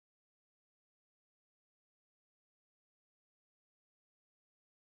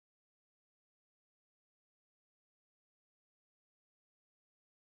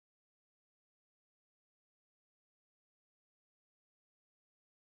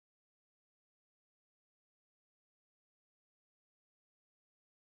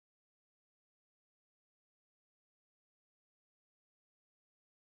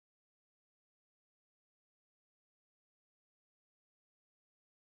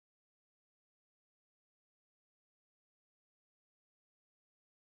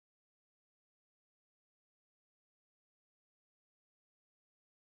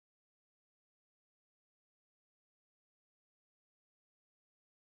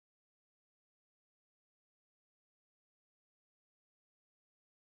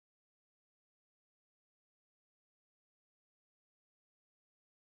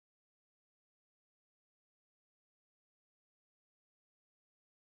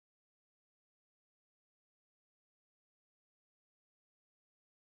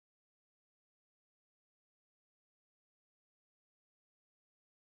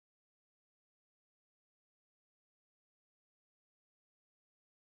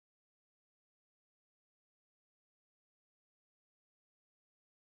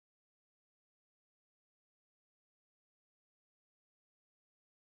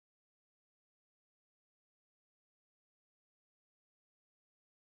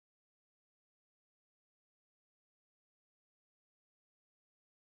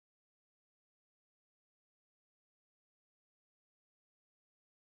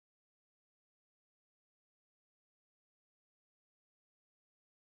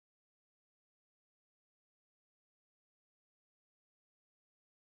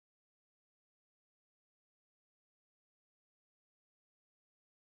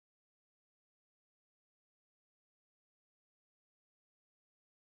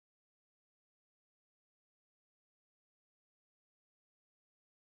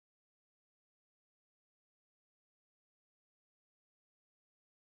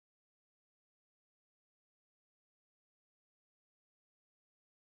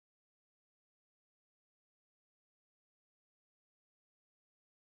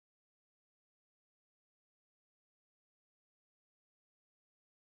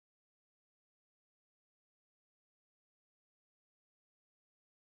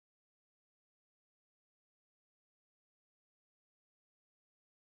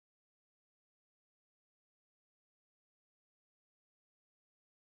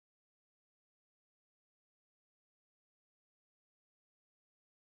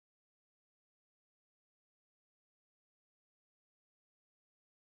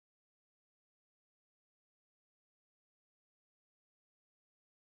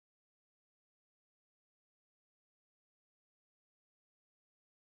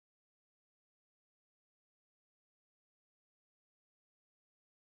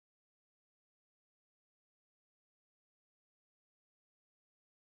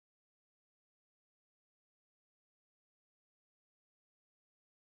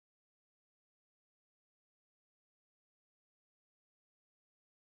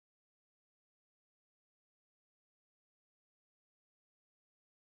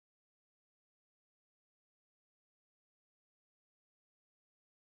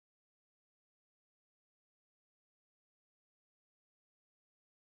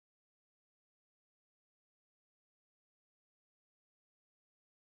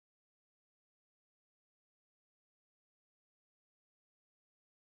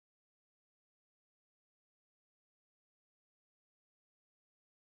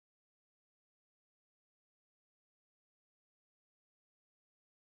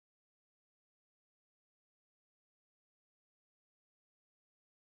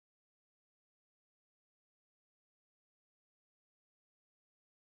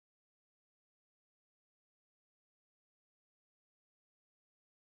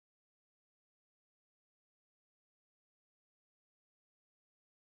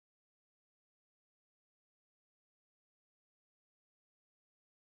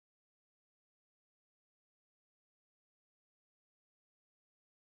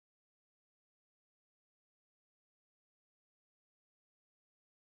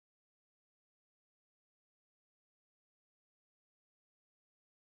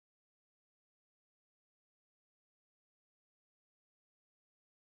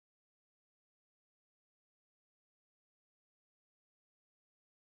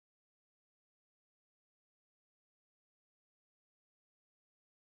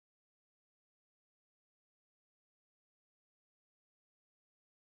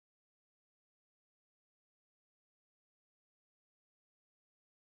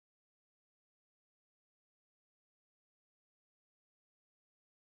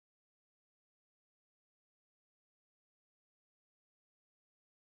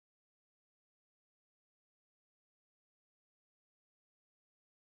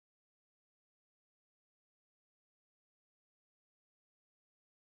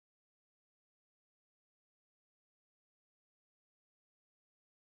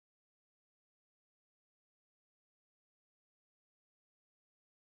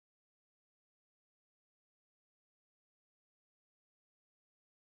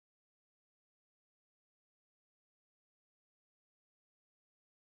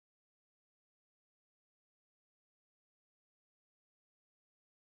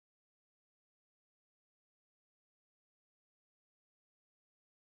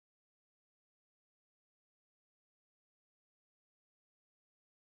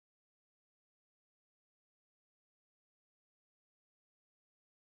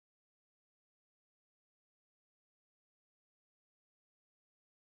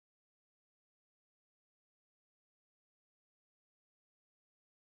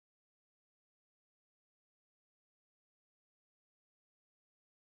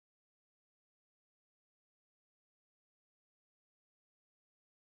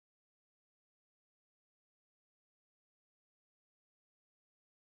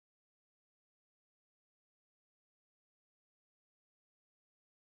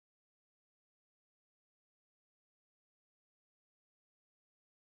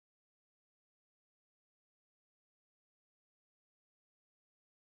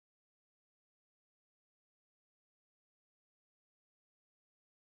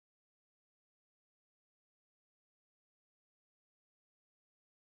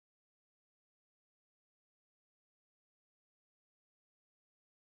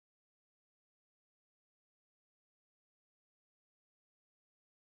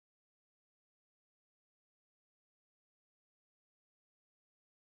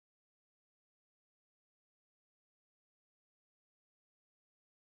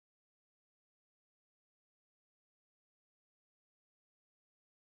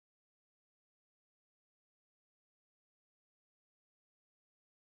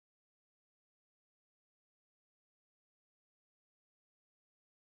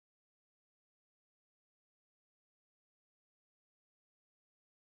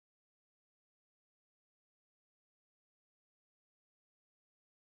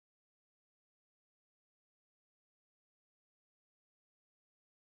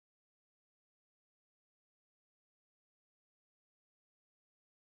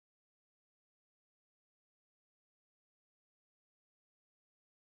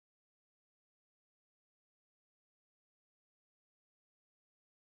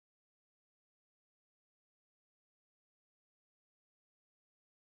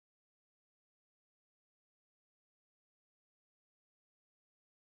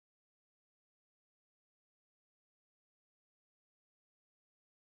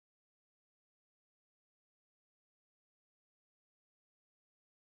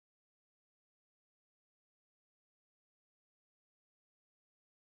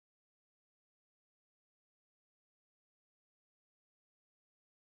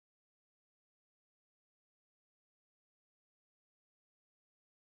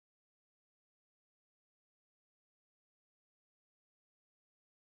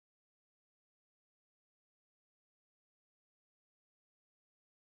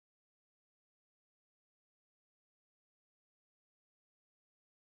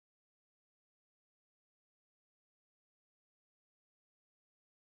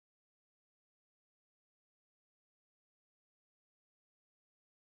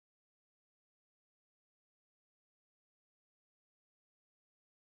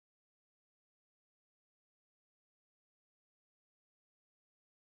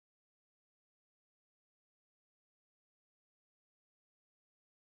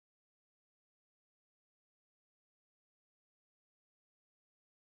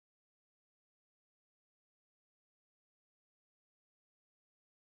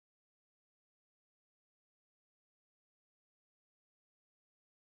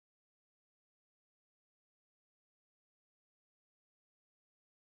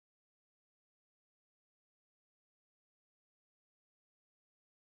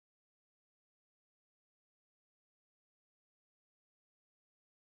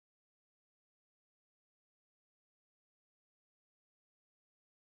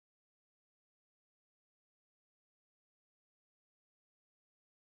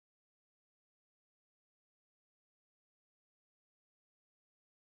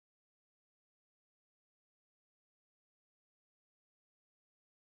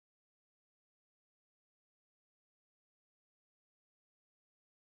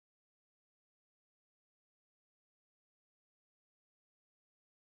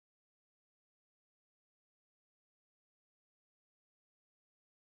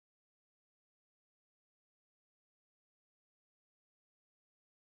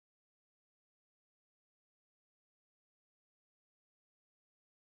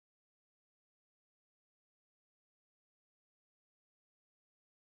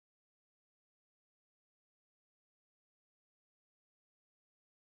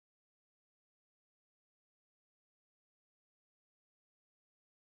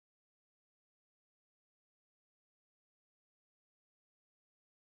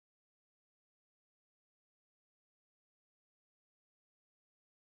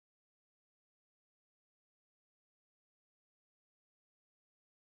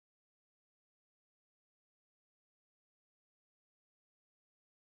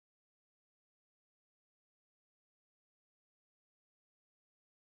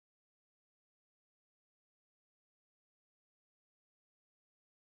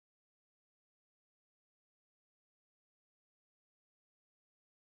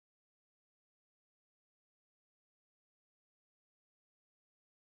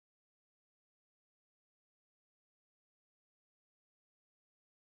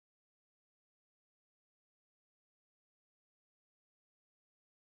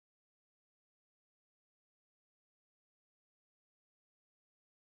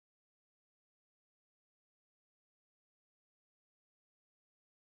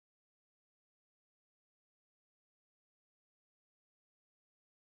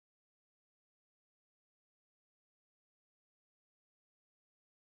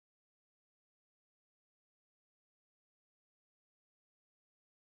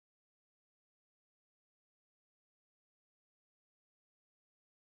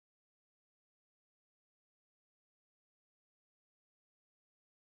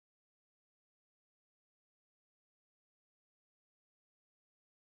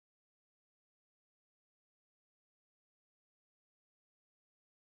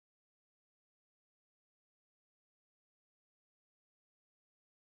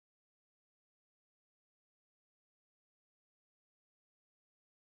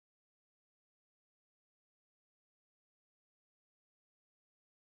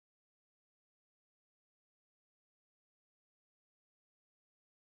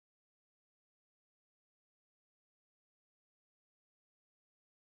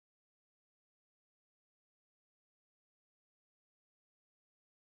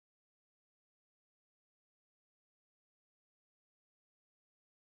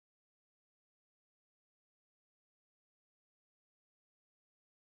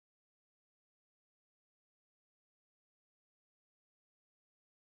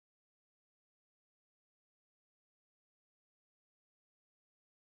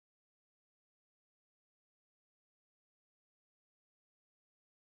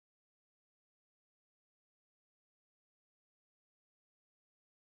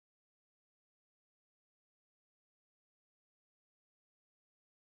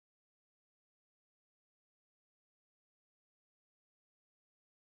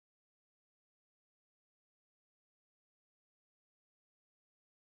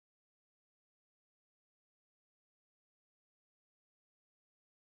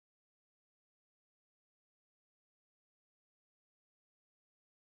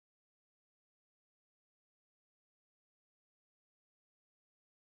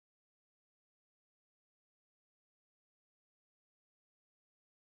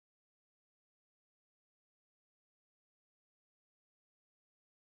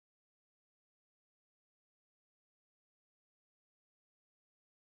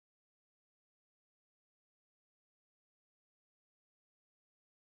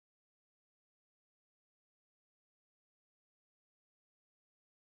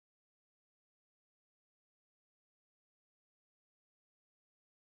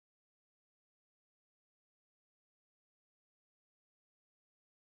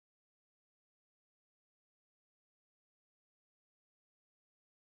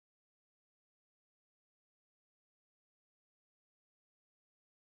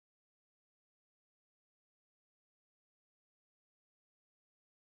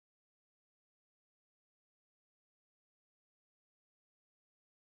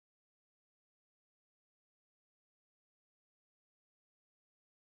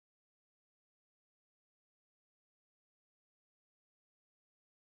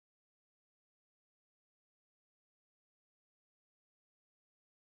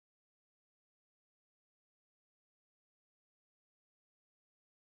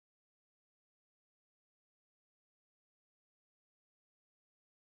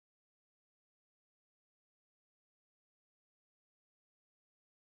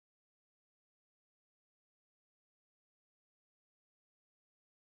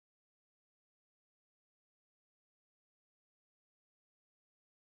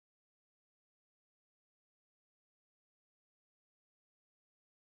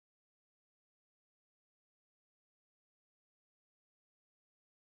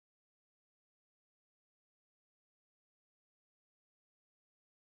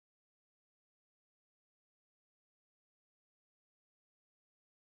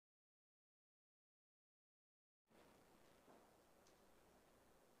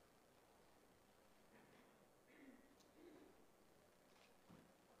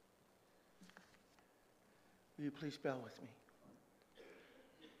Will you please bow with me?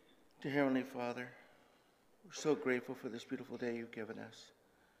 Dear Heavenly Father, we're so grateful for this beautiful day you've given us.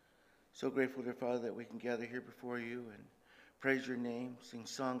 So grateful, dear Father, that we can gather here before you and praise your name, sing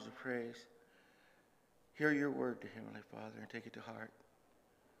songs of praise, hear your word, dear Heavenly Father, and take it to heart,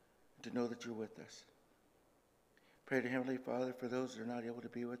 and to know that you're with us. Pray to Heavenly Father for those that are not able to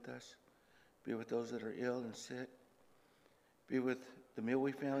be with us. Be with those that are ill and sick. Be with the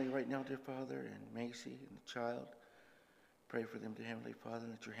Milwee family right now, dear Father, and Macy and the child. Pray for them, dear Heavenly Father,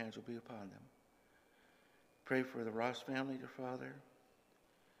 and that your hands will be upon them. Pray for the Ross family, dear Father,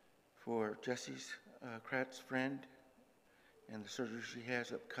 for Jesse's Kratz friend and the surgery she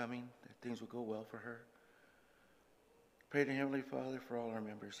has upcoming, that things will go well for her. Pray to Heavenly Father for all our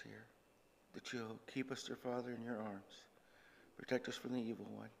members here, that you'll keep us, dear Father, in your arms. Protect us from the evil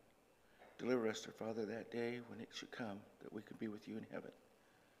one. Deliver us, dear Father, that day when it should come, that we can be with you in heaven.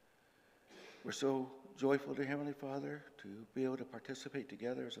 We're so joyful, dear Heavenly Father, to be able to participate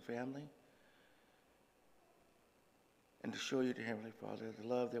together as a family and to show you, dear Heavenly Father, the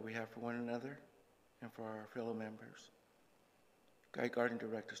love that we have for one another and for our fellow members. Guide, guard, and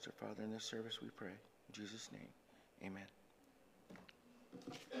direct us, dear Father, in this service we pray. In Jesus' name, amen.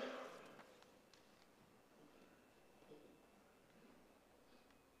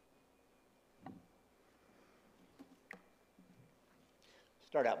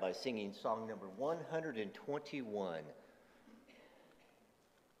 Start out by singing song number 121.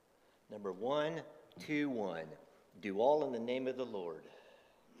 Number 121. Do all in the name of the Lord.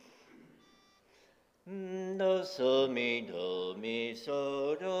 Do, so, mi,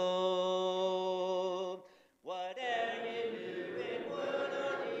 so, do. Whatever you do in word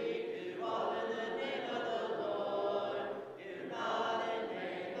or deed, do all in the name of the Lord. Do not in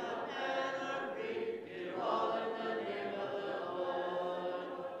name of man or creed, do all in the name of the Lord.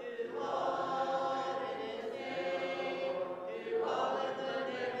 Do all in his name, do all in the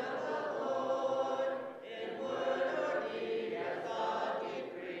name of the Lord. In word or deed, as God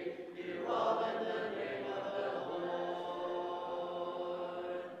decreed, do all in the name of the Lord.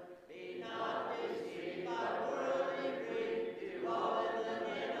 Be not deceived by worldly greed, do all in the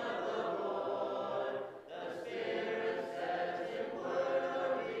name of the Lord. The Spirit says in word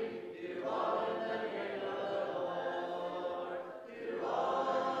or deed, do all in the name of the Lord. Do all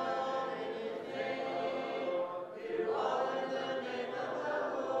in his name, do all in the name of the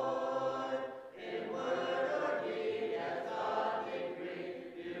Lord. In word or deed, as God decreed,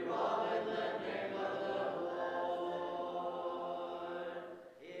 do all in the name of the Lord.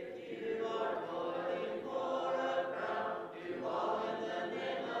 If you are toiling for a crown, do all in the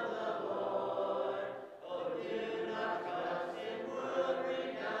name of the Lord. Oh, do not trust in worldly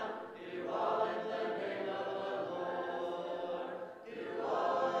renown, do all in the name of the Lord. Do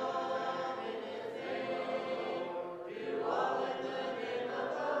all in his name, do all in the name of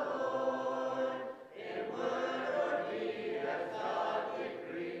the Lord. In word or deed, as God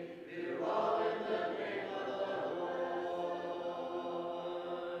decreed, do all in the name of the Lord.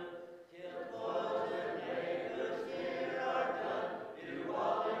 Till toils and labors here are done, do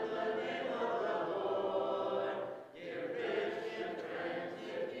all in the name of the Lord. Dear Christian friends,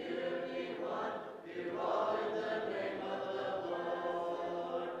 if you be one, do all in the name of the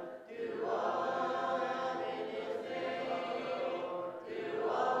Lord. Do all in his name, do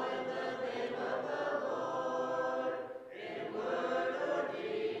all in the name of the Lord. In word or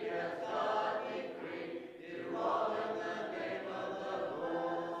deed, as God decreed, do all in the name of the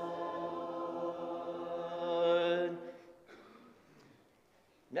Lord.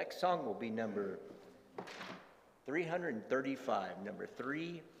 Next song will be number 335, number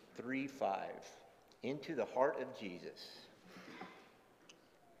 335, Into the Heart of Jesus.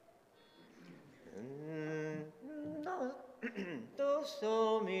 Do,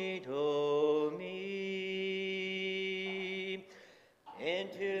 so, mi, do, mi.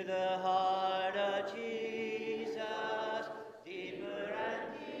 Into the heart of Jesus, deeper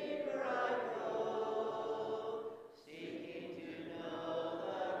and deeper I go, seeking to know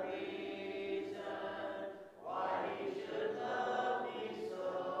the reason why he should love me so,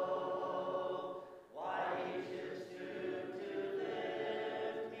 why he should stoop to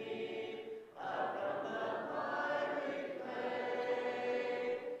lift me up from the miry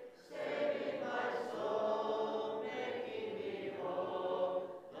clay, saving my soul, making me whole,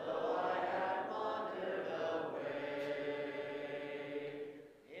 though I had wandered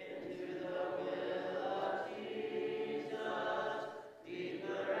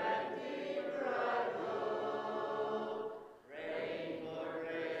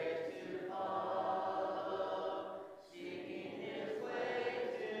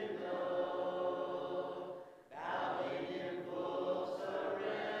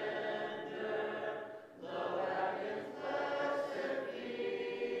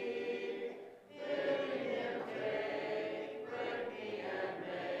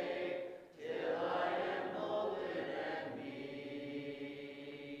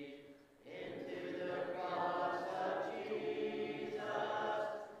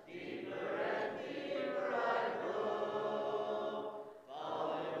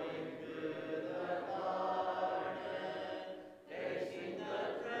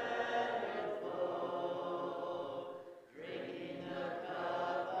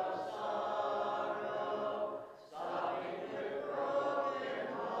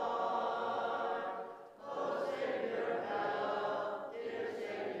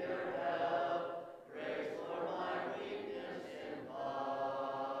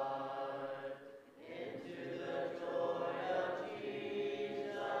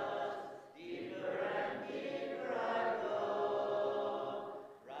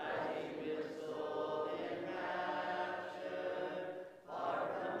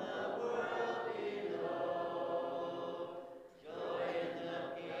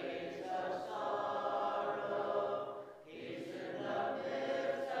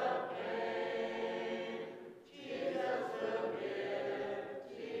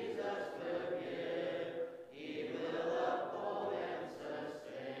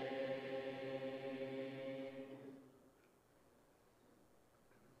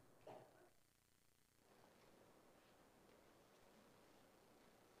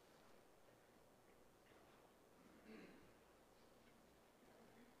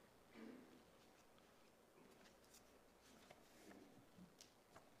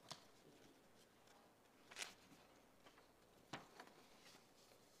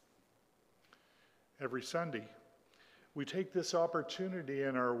every Sunday, we take this opportunity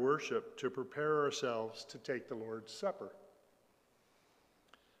in our worship to prepare ourselves to take the Lord's Supper.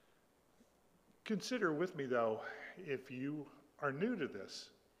 Consider with me, though, if you are new to this,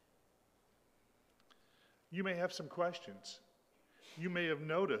 you may have some questions. You may have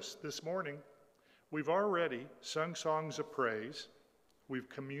noticed this morning we've already sung songs of praise. We've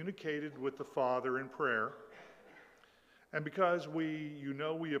communicated with the Father in prayer. And because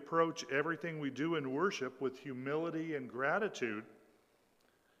we approach everything we do in worship with humility and gratitude,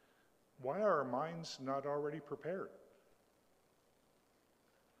 why are our minds not already prepared?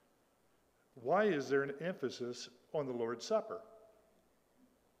 Why is there an emphasis on the Lord's Supper?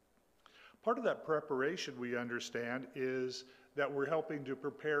 Part of that preparation, we understand, is that we're helping to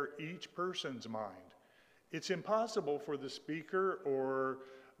prepare each person's mind. It's impossible for the speaker or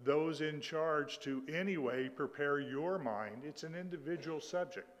those in charge to anyway prepare your mind. It's an individual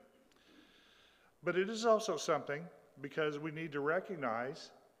subject. But it is also something because we need to recognize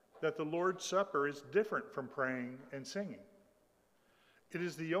that the Lord's Supper is different from praying and singing. It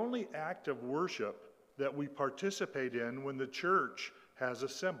is the only act of worship that we participate in when the church has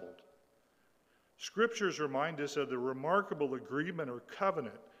assembled. Scriptures remind us of the remarkable agreement or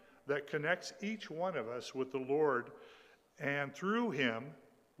covenant that connects each one of us with the Lord and through him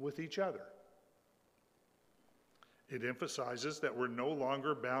with each other. It emphasizes that we're no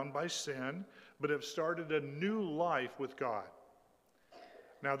longer bound by sin, but have started a new life with God.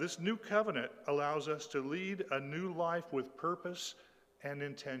 Now, this new covenant allows us to lead a new life with purpose and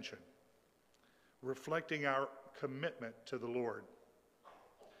intention, reflecting our commitment to the Lord.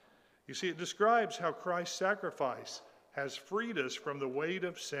 You see, it describes how Christ's sacrifice has freed us from the weight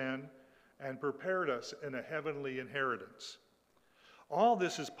of sin and prepared us in a heavenly inheritance. All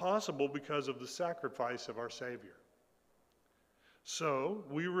this is possible because of the sacrifice of our Savior. So,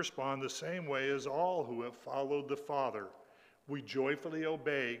 we respond the same way as all who have followed the Father. We joyfully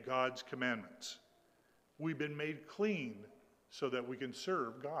obey God's commandments. We've been made clean so that we can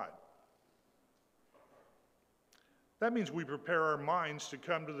serve God. That means we prepare our minds to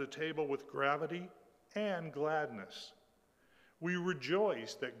come to the table with gravity and gladness. We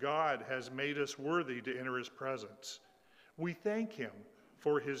rejoice that God has made us worthy to enter his presence. We thank him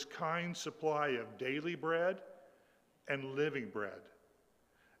for his kind supply of daily bread and living bread.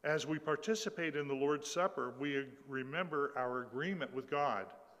 As we participate in the Lord's Supper, we remember our agreement with God,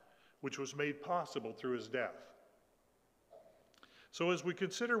 which was made possible through his death. So as we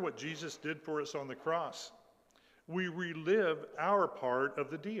consider what Jesus did for us on the cross, we relive our part of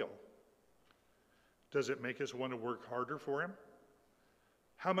the deal. Does it make us want to work harder for him?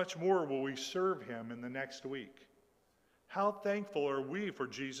 How much more will we serve him in the next week? How thankful are we for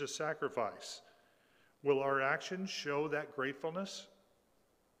Jesus' sacrifice? Will our actions show that gratefulness?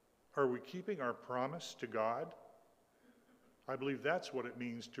 Are we keeping our promise to God? I believe that's what it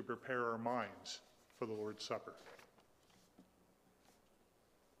means to prepare our minds for the Lord's Supper.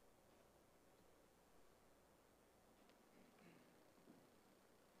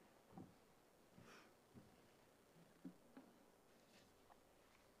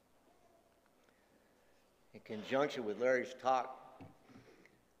 In conjunction with Larry's talk,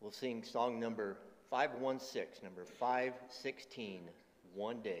 we'll sing song number 516, number 516,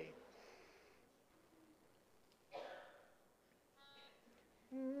 One Day.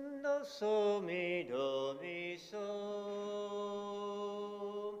 Do mi so.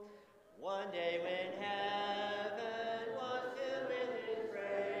 One day when heaven was filled with his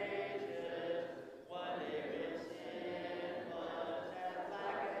praises, one day when sin was as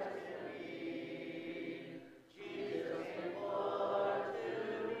black as can be, Jesus came forth to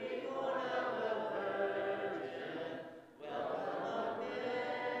be born of a virgin. Welcome among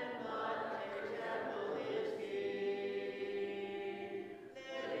men, my example is he.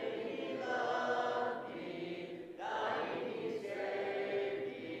 Living he loved me, dying he saved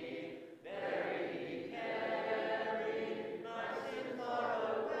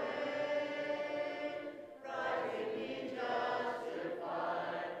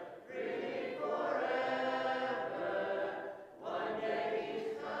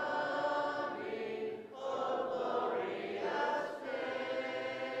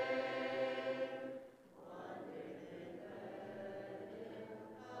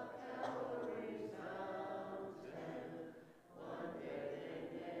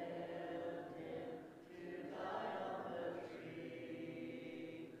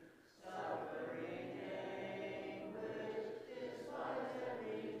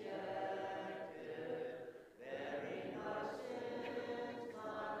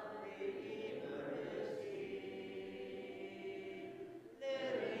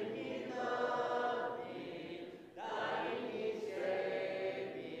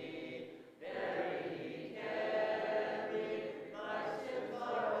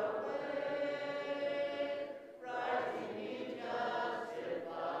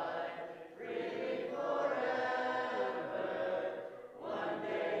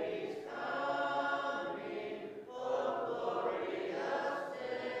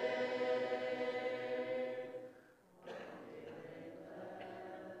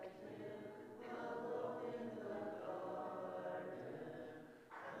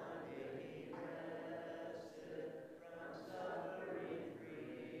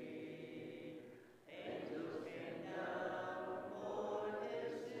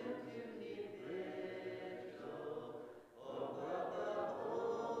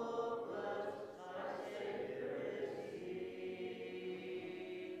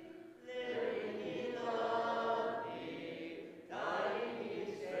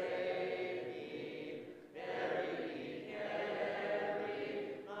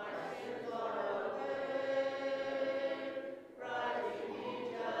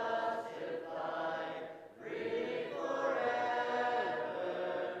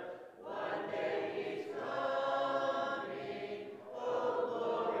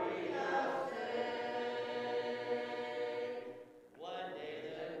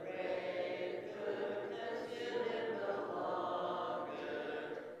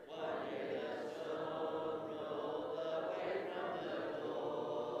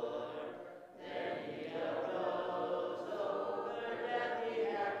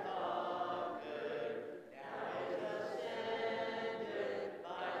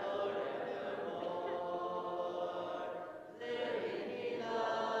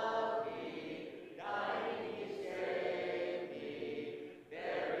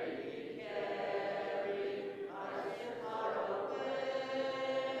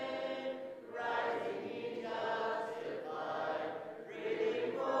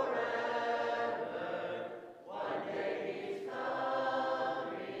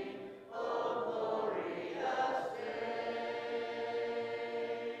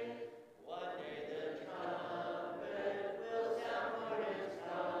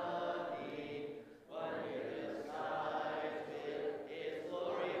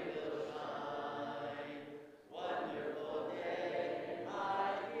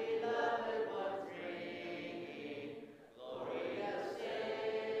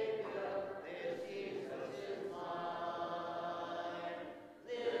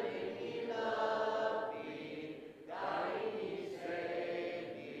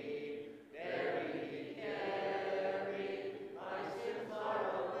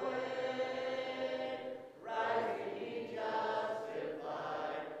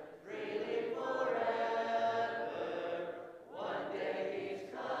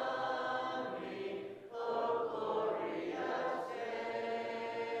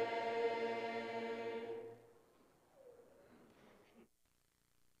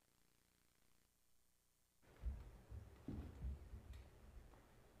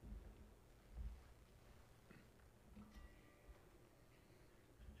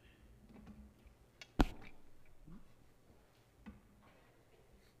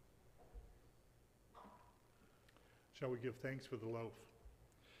Shall we give thanks for the loaf?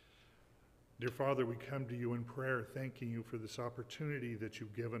 Dear Father, we come to you in prayer, thanking you for this opportunity that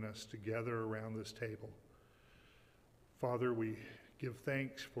you've given us to gather around this table. Father, we give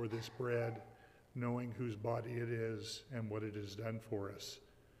thanks for this bread, knowing whose body it is and what it has done for us.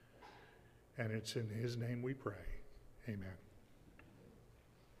 And it's in his name we pray. Amen.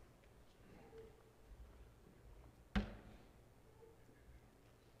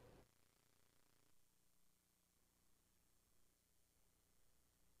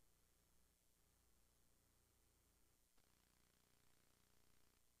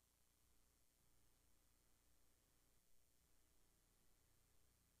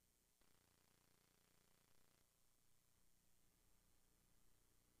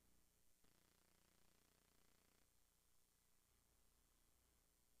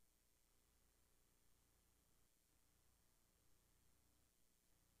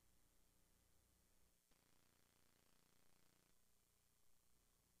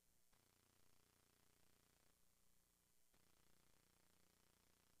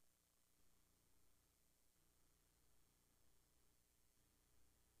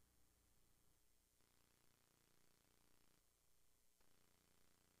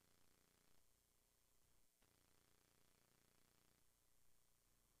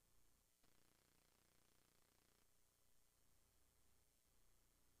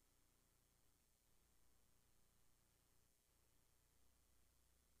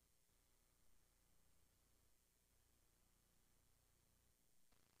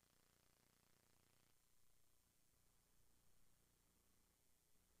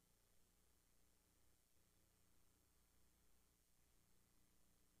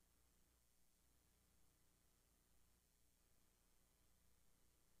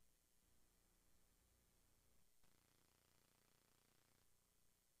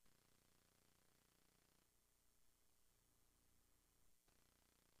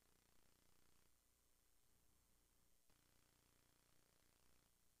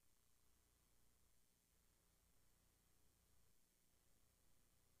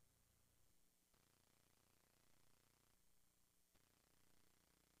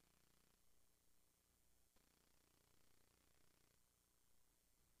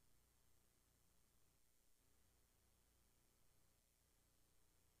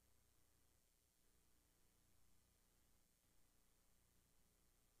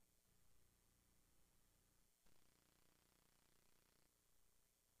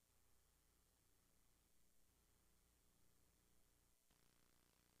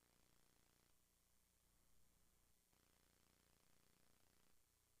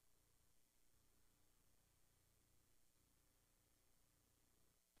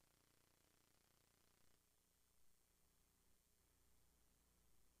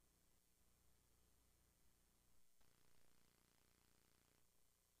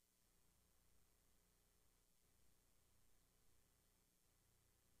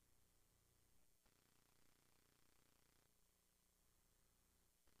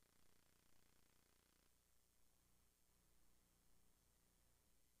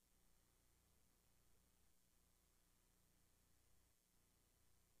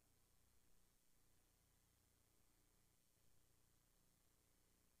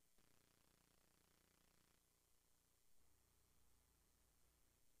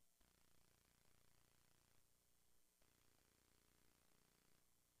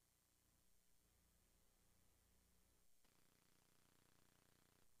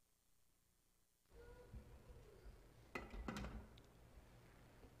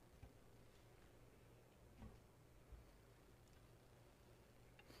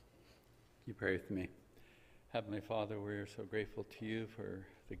 You pray with me. Heavenly Father, we are so grateful to you for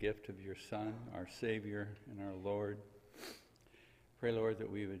the gift of your Son, our Savior and our Lord. Pray, Lord,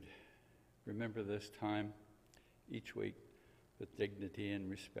 that we would remember this time each week with dignity and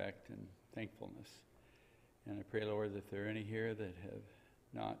respect and thankfulness. And I pray, Lord, that if there are any here that have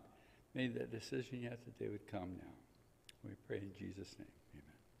not made that decision yet, that they would come now. We pray in Jesus' name.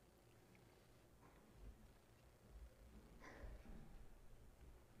 Amen.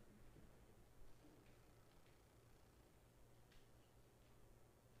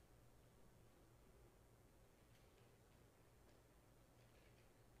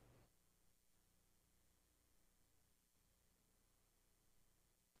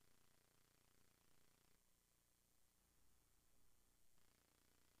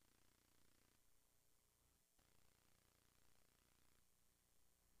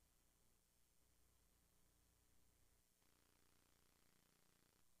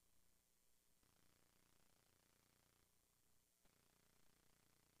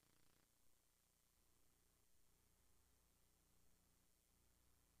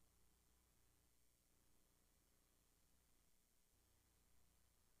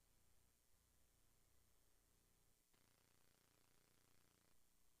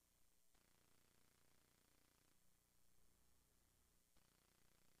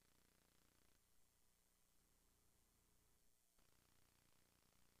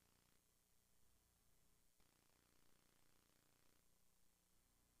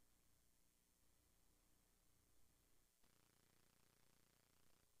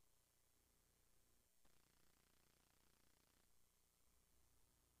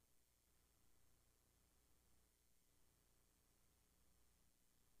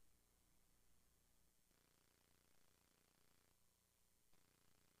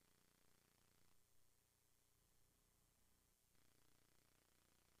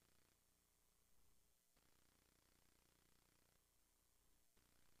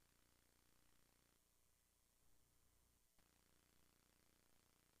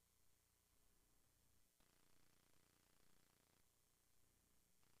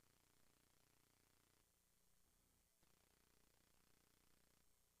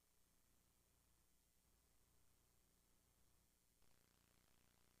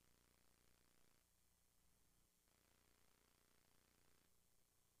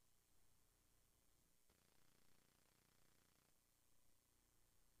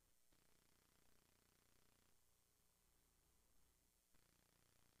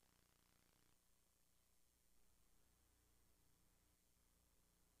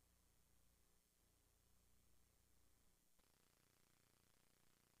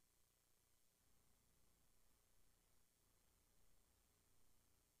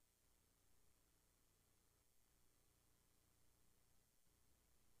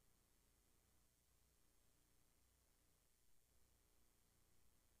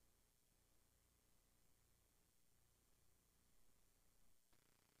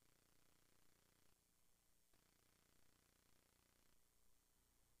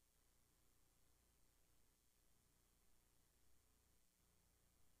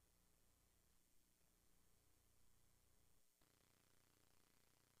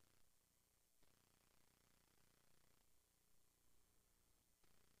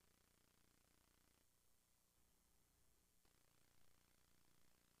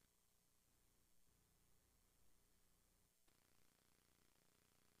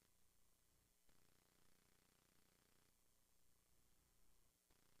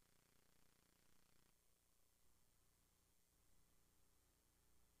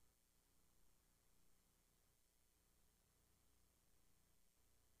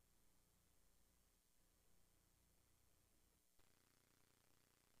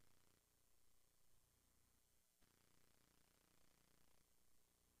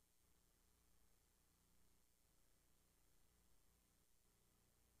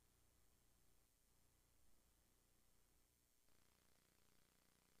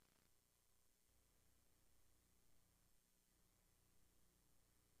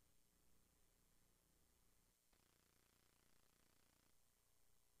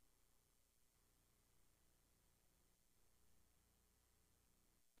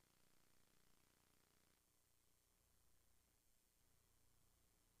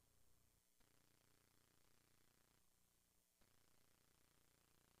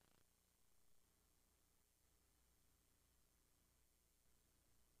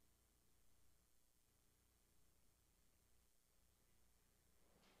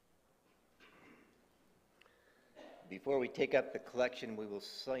 Before we take up the collection, we will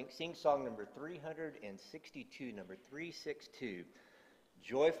sing song number 362, number 362.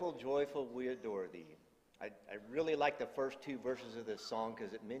 Joyful, joyful, we adore thee. I really like the first two verses of this song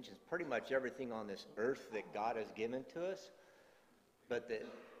because it mentions pretty much everything on this earth that God has given to us. But the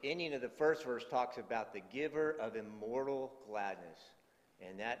ending of the first verse talks about the giver of immortal gladness.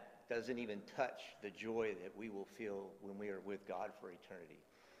 And that doesn't even touch the joy that we will feel when we are with God for eternity.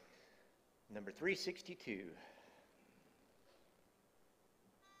 Number 362.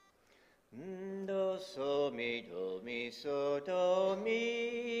 Do, so, mi, so, do,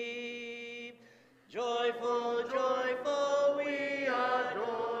 mi. Joyful, joyful, we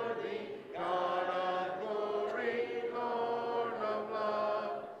adore thee, God of glory, Lord of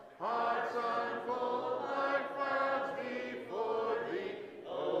love. Hearts unfold like clouds before thee,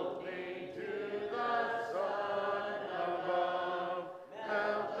 opening to the sun above.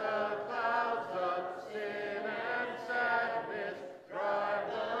 Melt the clouds of sin and sadness, drive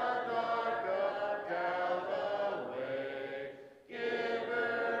the dark of doubt away.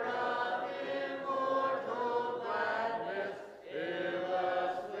 Giver of immortal gladness, fill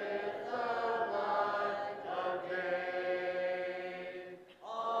us with the light of day.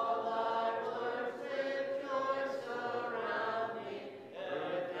 All thy works with joy surround me,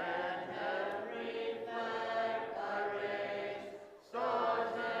 earth and heaven reflect thy rays.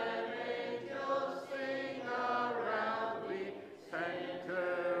 Stars and angels sing around thee,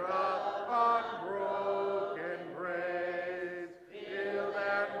 center of unbroken praise. Field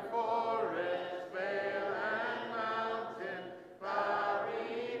and forest, vale and mountain,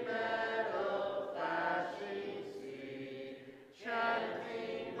 flowery meadow, flashing sea,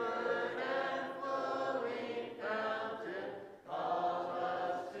 chanting bird and flowing fountain, calls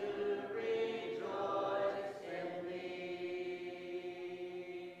us to rejoice in thee.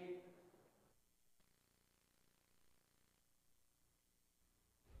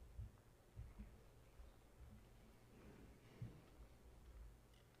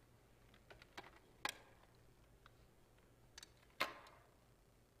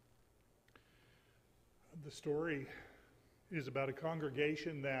 The story is about a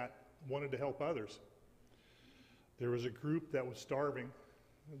congregation that wanted to help others. There was a group that was starving.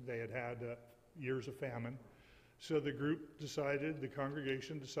 They had had years of famine. So the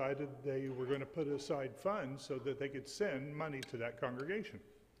congregation decided they were going to put aside funds so that they could send money to that congregation.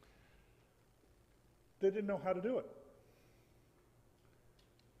 They didn't know how to do it.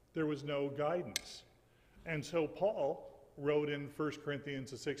 There was no guidance. And so Paul wrote in 1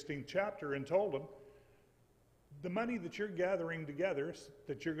 Corinthians, the 16th chapter, and told them, the money that you're gathering together,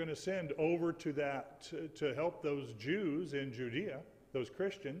 that you're going to send over to that, to help those Jews in Judea, those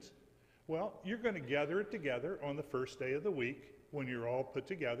Christians, well, you're going to gather it together on the first day of the week when you're all put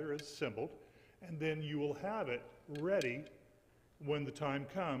together, assembled, and then you will have it ready when the time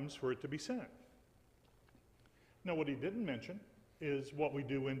comes for it to be sent. Now, what he didn't mention is what we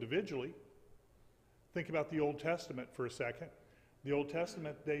do individually. Think about the Old Testament for a second. The Old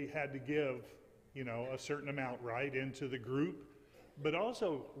Testament, they had to give, a certain amount, right, into the group. But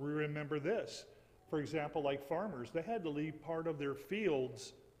also, remember this. For example, like farmers, they had to leave part of their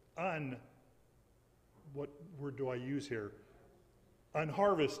fields what word do I use here?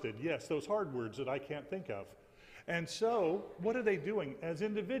 Unharvested. Yes, those hard words that I can't think of. And so, what are they doing? As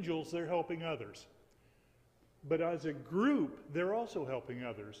individuals, they're helping others. But as a group, they're also helping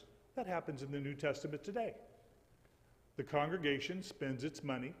others. That happens in the New Testament today. The congregation spends its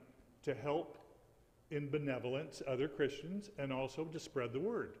money to help in benevolence other Christians and also to spread the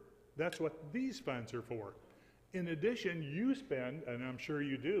word. That's what these funds are for. In addition, you spend, and I'm sure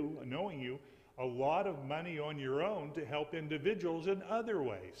you do, knowing you, a lot of money on your own to help individuals in other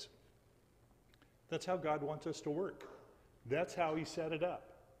ways. That's how God wants us to work. That's how he set it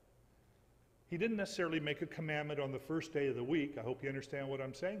up. He didn't necessarily make a commandment on the first day of the week. I hope you understand what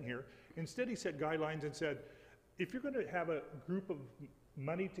I'm saying here. Instead, he set guidelines and said, if you're going to have a group of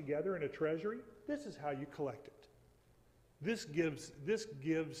money together in a treasury, this is how you collect it. This gives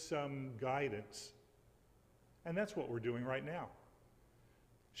some guidance. And that's what we're doing right now.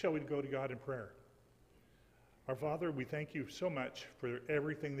 Shall we go to God in prayer? Our Father, we thank you so much for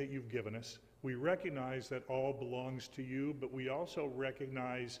everything that you've given us. We recognize that all belongs to you, but we also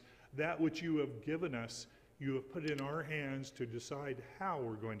recognize that which you have given us, you have put in our hands to decide how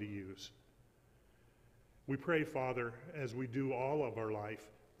we're going to use. We pray, Father, as we do all of our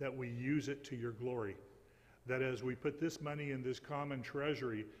life, that we use it to your glory. That as we put this money in this common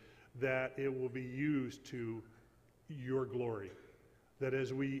treasury, that it will be used to your glory. That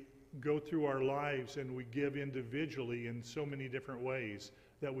as we go through our lives and we give individually in so many different ways,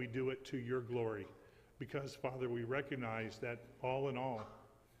 that we do it to your glory. because, Father, we recognize that all in all,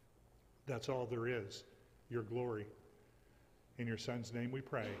 that's all there is, your glory. In your Son's name we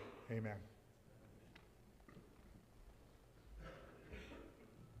pray. Amen.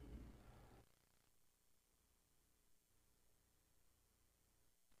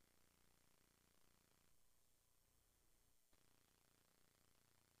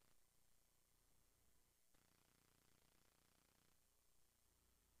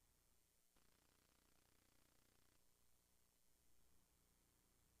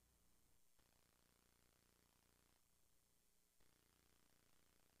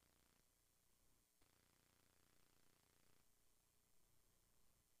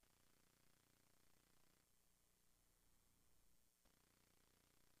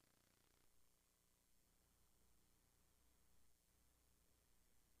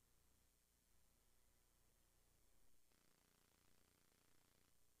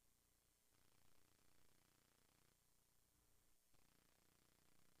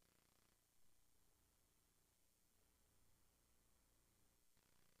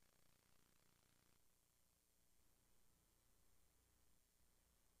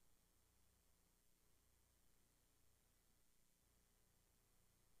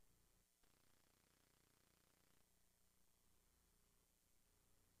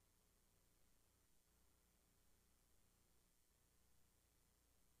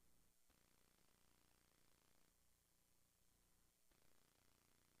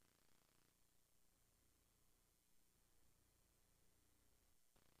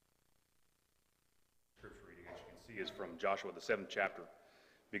 Scripture reading, as you can see, is from Joshua, the 7th chapter,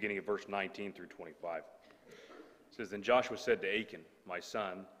 beginning at verse 19 through 25. It says, Then Joshua said to Achan, My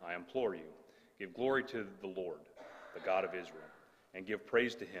son, I implore you, give glory to the Lord, the God of Israel, and give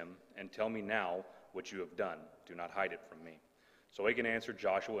praise to him, and tell me now what you have done. Do not hide it from me. So Achan answered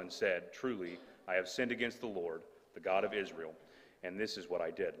Joshua and said, Truly, I have sinned against the Lord, the God of Israel, and this is what I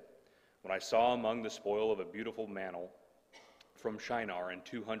did. When I saw among the spoil of a beautiful mantle from Shinar and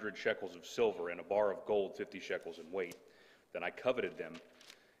 200 shekels of silver and a bar of gold 50 shekels in weight, then I coveted them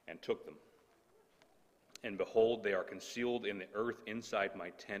and took them. And behold, they are concealed in the earth inside my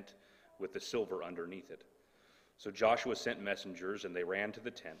tent with the silver underneath it. So Joshua sent messengers, and they ran to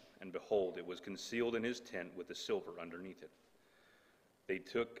the tent, and behold, it was concealed in his tent with the silver underneath it. They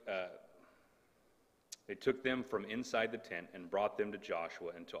took them from inside the tent and brought them to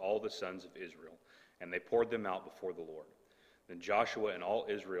Joshua and to all the sons of Israel, and they poured them out before the Lord. Then Joshua and all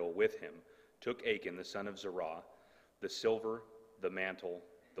Israel with him took Achan the son of Zerah, the silver, the mantle,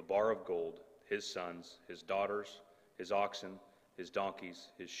 the bar of gold, his sons, his daughters, his oxen, his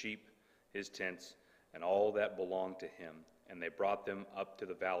donkeys, his sheep, his tents, and all that belonged to him, and they brought them up to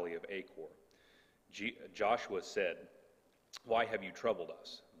the valley of Achor. Joshua said, Why have you troubled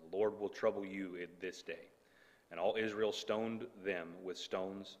us? The Lord will trouble you this day. And all Israel stoned them with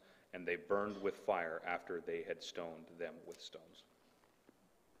stones, and they burned with fire after they had stoned them with stones.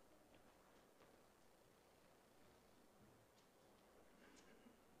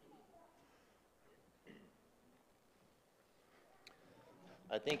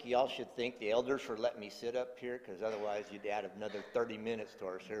 I think y'all should thank the elders for letting me sit up here, because otherwise you'd add another 30 minutes to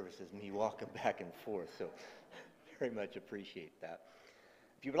our services, me walking back and forth. So very much appreciate that.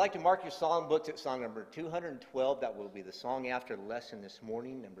 If you would like to mark your song books at song number 212, that will be the song after the lesson this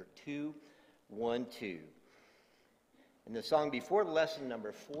morning, number 212. And the song before the lesson,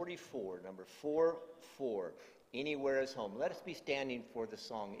 number 44, number 44, Anywhere is Home. Let us be standing for the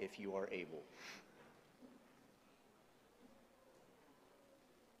song if you are able.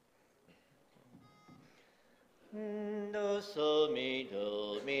 Do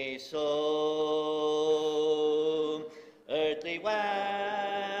mi so, earthly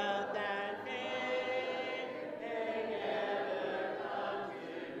wealth and fame may never come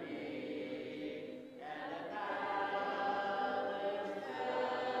to me, and 1,000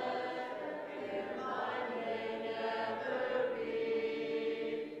 sons in mine may never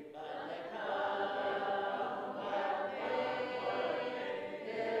be, but they come what may,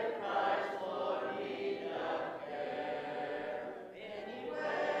 if Christ for me doth care.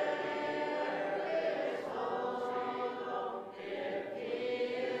 Anywhere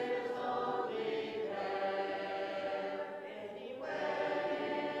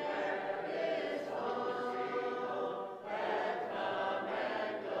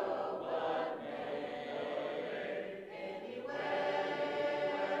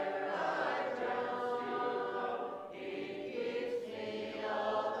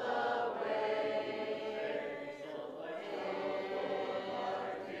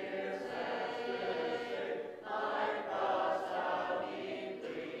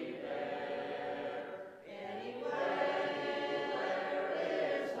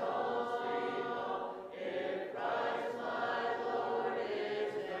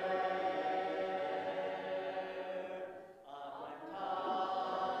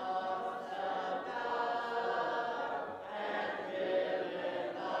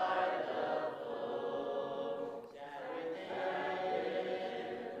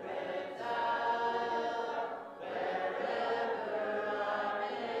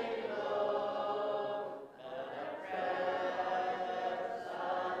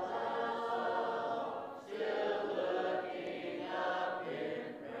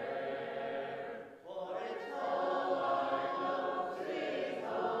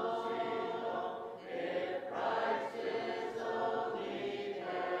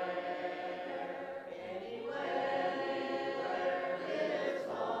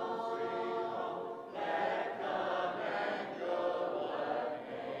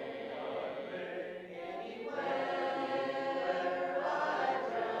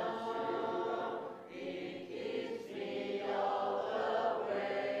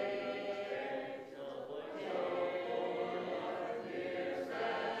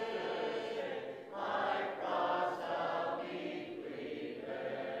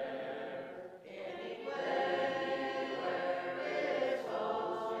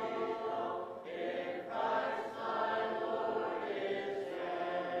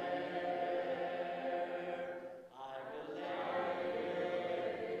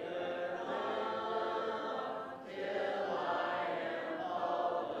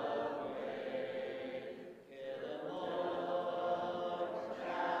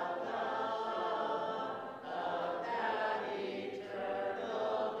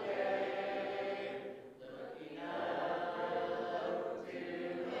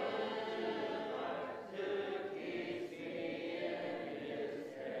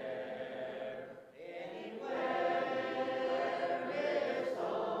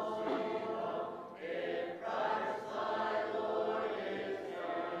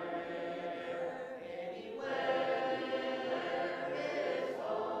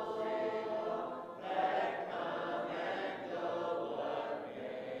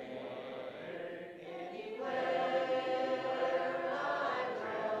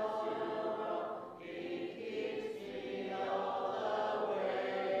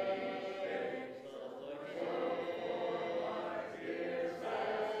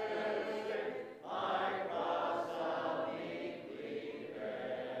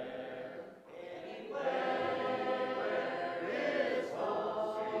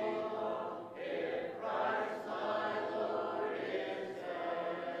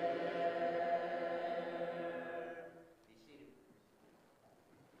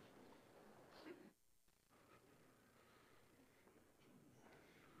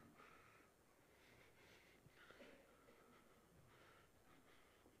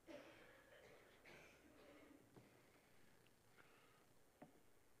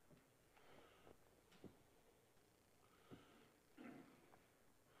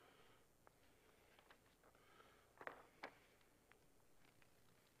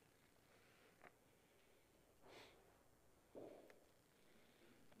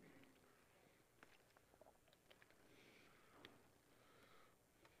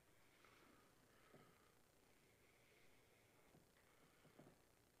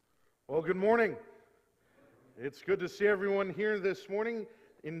Well, good morning. It's good to see everyone here this morning.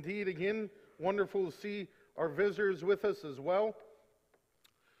 Indeed, again, wonderful to see our visitors with us as well.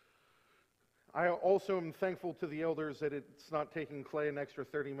 I also am thankful to the elders that it's not taking Clay an extra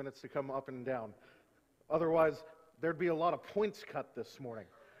 30 minutes to come up and down. Otherwise, there'd be a lot of points cut this morning.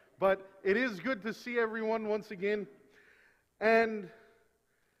 But it is good to see everyone once again. And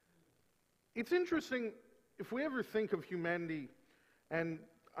it's interesting, if we ever think of humanity, and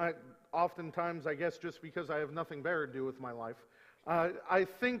oftentimes, I guess just because I have nothing better to do with my life, I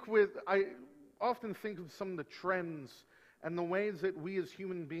often think of some of the trends and the ways that we as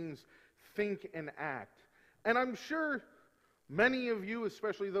human beings think and act. And I'm sure many of you,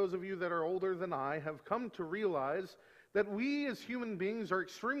 especially those of you that are older than I, have come to realize that we as human beings are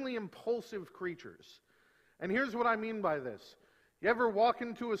extremely impulsive creatures. And here's what I mean by this. You ever walk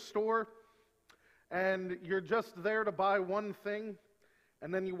into a store and you're just there to buy one thing,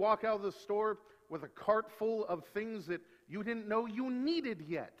 and then you walk out of the store with a cart full of things that you didn't know you needed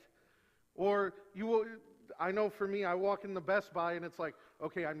yet? Or I know for me, I walk in the Best Buy and it's like,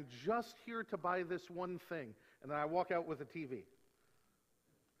 okay, I'm just here to buy this one thing. And then I walk out with a TV.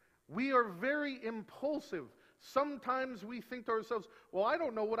 We are very impulsive. Sometimes we think to ourselves, well, I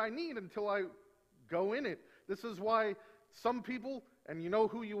don't know what I need until I go in it. This is why some people, and you know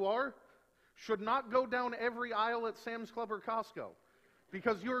who you are, should not go down every aisle at Sam's Club or Costco,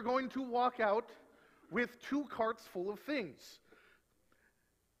 because you're going to walk out with 2 carts full of things.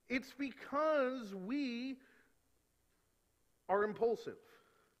 It's because we are impulsive.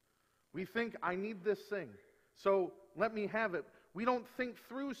 We think, I need this thing, so let me have it. We don't think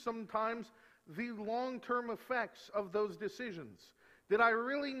through sometimes the long-term effects of those decisions. Did I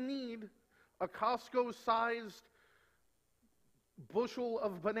really need a Costco-sized bushel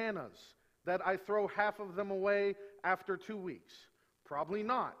of bananas that I throw half of them away after 2 weeks? Probably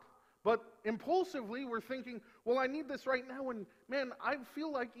not. But impulsively, we're thinking, well, I need this right now, and man, I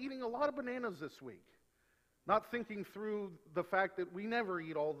feel like eating a lot of bananas this week. Not thinking through the fact that we never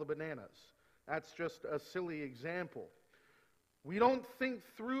eat all the bananas. That's just a silly example. We don't think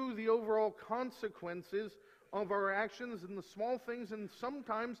through the overall consequences of our actions and the small things, and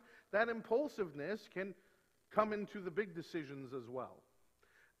sometimes that impulsiveness can come into the big decisions as well.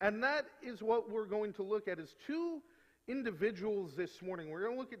 And that is what we're going to look at, is 2 individuals this morning. We're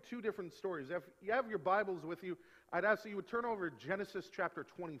going to look at 2 different stories. If you have your Bibles with you, I'd ask that you would turn over to Genesis chapter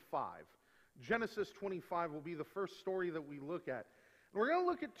 25. Genesis 25 will be the first story that we look at. And we're going to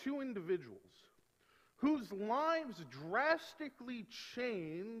look at 2 individuals whose lives drastically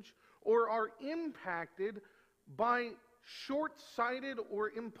change or are impacted by short-sighted or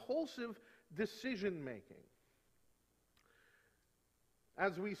impulsive decision-making.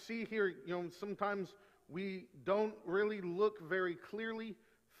 As we see here, sometimes we don't really look very clearly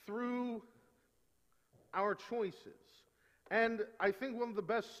through our choices. And I think one of the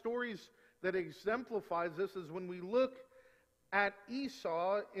best stories that exemplifies this is when we look at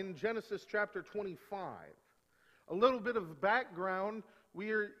Esau in Genesis chapter 25. A little bit of background,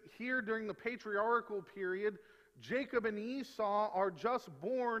 we are here during the patriarchal period. Jacob and Esau are just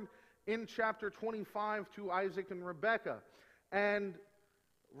born in chapter 25 to Isaac and Rebekah. And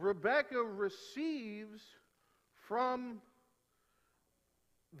Rebekah receives from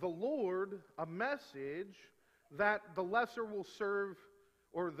the Lord a message that the lesser will serve,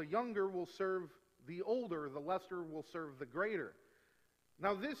 or the younger will serve the older, the lesser will serve the greater.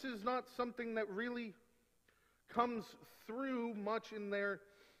 Now, this is not something that really comes through much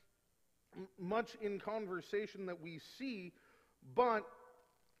in conversation that we see, but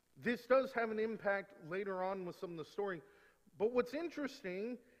this does have an impact later on with some of the story. But what's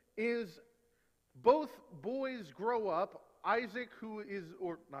interesting is both boys grow up.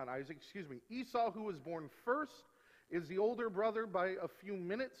 Esau, who was born first, is the older brother by a few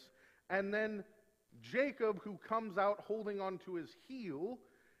minutes, and then Jacob, who comes out holding on to his heel,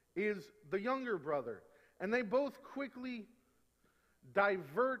 is the younger brother. And they both quickly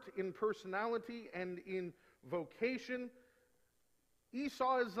divert in personality and in vocation.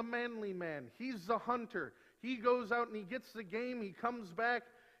 Esau is the manly man. He's the hunter. He goes out and he gets the game. He comes back.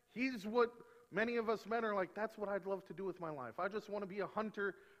 He's what many of us men are like, that's what I'd love to do with my life. I just want to be a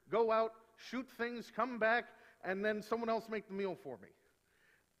hunter, go out, shoot things, come back, and then someone else make the meal for me.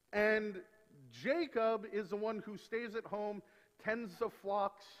 And Jacob is the one who stays at home, tends the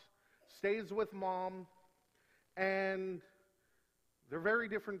flocks, stays with mom, and they're very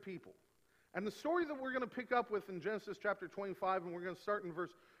different people. And the story that we're going to pick up with in Genesis chapter 25, and we're going to start in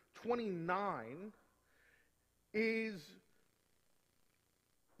verse 29, is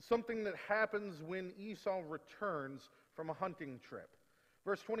something that happens when Esau returns from a hunting trip.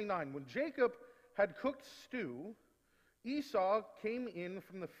 Verse 29, when Jacob had cooked stew, Esau came in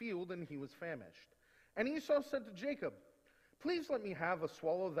from the field, and he was famished. And Esau said to Jacob, "Please let me have a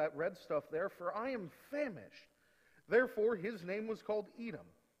swallow of that red stuff there, for I am famished." Therefore his name was called Edom.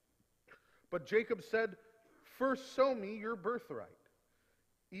 But Jacob said, "First sow me your birthright."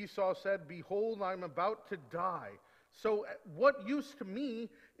 Esau said, "Behold, I am about to die. So what use to me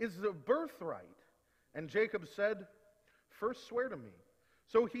is the birthright?" And Jacob said, "First swear to me."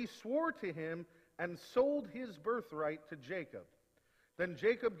 So he swore to him and sold his birthright to Jacob. Then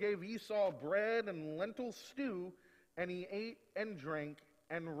Jacob gave Esau bread and lentil stew, and he ate and drank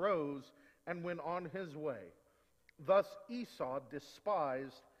and rose and went on his way. Thus Esau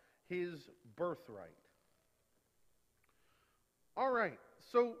despised his birthright. All right,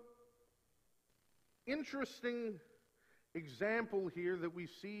 so interesting example here that we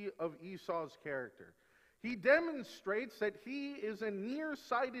see of Esau's character. He demonstrates that he is a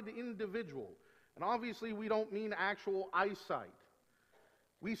nearsighted individual. And obviously we don't mean actual eyesight.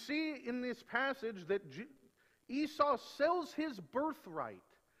 We see in this passage that Esau sells his birthright,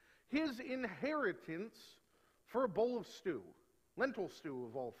 his inheritance, for a bowl of stew. Lentil stew,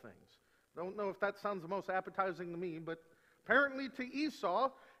 of all things. Don't know if that sounds the most appetizing to me, but apparently to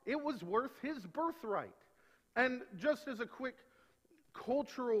Esau, it was worth his birthright. And just as a quick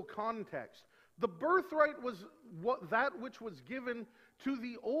cultural context, the birthright was that which was given to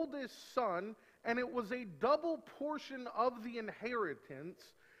the oldest son, and it was a double portion of the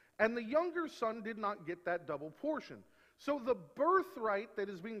inheritance, and the younger son did not get that double portion. So the birthright that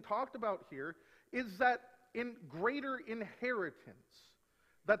is being talked about here is that in greater inheritance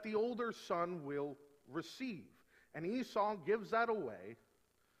that the older son will receive. And Esau gives that away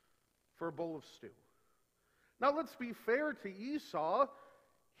for a bowl of stew. Now let's be fair to Esau.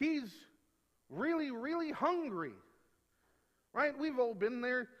 He's really, really hungry. Right? We've all been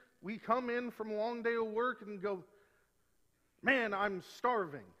there. We come in from a long day of work and go, "Man, I'm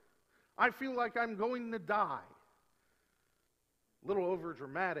starving. I feel like I'm going to die." A little over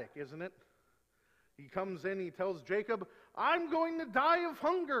dramatic, isn't it? He comes in, he tells Jacob, "I'm going to die of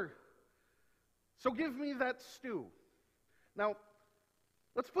hunger. So give me that stew." Now,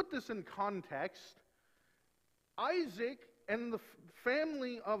 let's put this in context. Isaac and the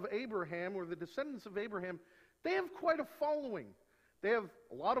family of Abraham, or the descendants of Abraham, they have quite a following. They have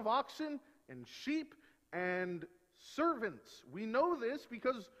a lot of oxen and sheep and servants. We know this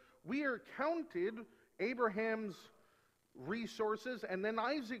because we are counted Abraham's resources and then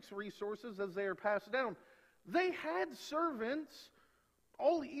Isaac's resources as they are passed down. They had servants.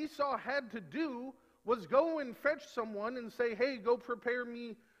 All Esau had to do was go and fetch someone and say, "Hey, go prepare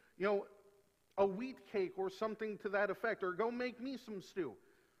me, a wheat cake or something to that effect, or go make me some stew."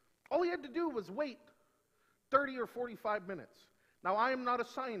 All he had to do was wait 30 or 45 minutes. Now, I am not a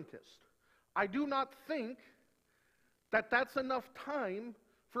scientist. I do not think that that's enough time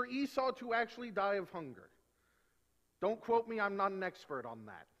for Esau to actually die of hunger. Don't quote me, I'm not an expert on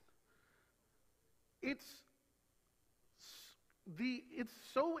that. It's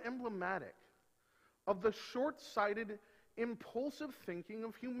so emblematic of the short-sighted, impulsive thinking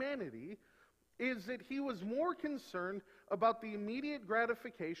of humanity, is that he was more concerned about the immediate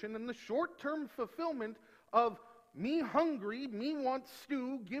gratification and the short-term fulfillment of "me hungry, me want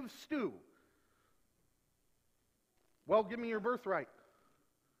stew, give stew." "Well, give me your birthright."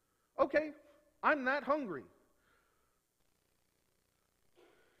 "Okay, I'm that hungry."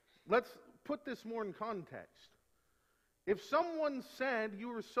 Let's put this more in context. If someone said you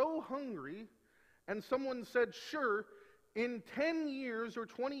were so hungry, and someone said, "Sure, in 10 years or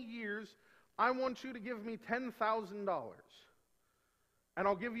 20 years, I want you to give me $10,000, and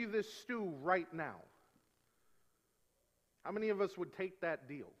I'll give you this stew right now," how many of us would take that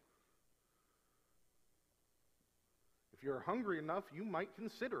deal? If you're hungry enough, you might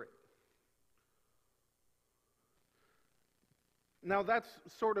consider it. Now, that's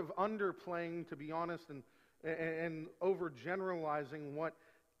sort of underplaying, to be honest, and overgeneralizing what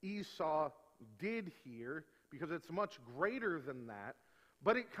Esau did here, because it's much greater than that,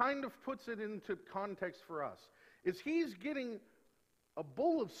 but it kind of puts it into context for us. Is he's getting a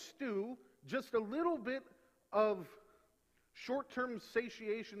bowl of stew, just a little bit of short-term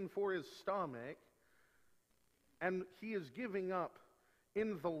satiation for his stomach, and he is giving up,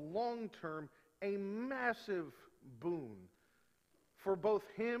 in the long term, a massive boon for both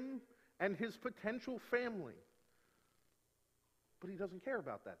him and his potential family. But he doesn't care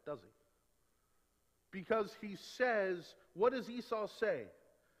about that, does he? Because he says, what does Esau say?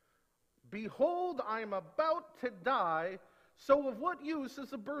 "Behold, I am about to die, so of what use is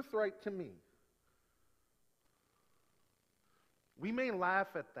the birthright to me?" We may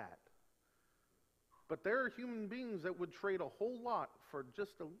laugh at that. But there are human beings that would trade a whole lot for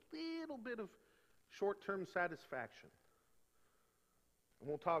just a little bit of short-term satisfaction. And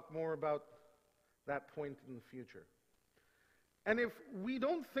we'll talk more about that point in the future. And if we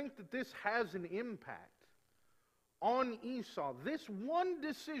don't think that this has an impact on Esau, this one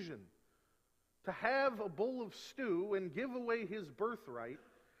decision to have a bowl of stew and give away his birthright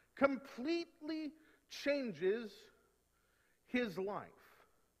completely changes his life.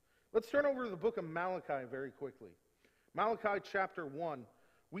 Let's turn over to the book of Malachi very quickly. Malachi chapter 1.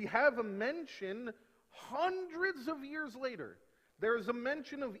 We have a mention hundreds of years later. There is a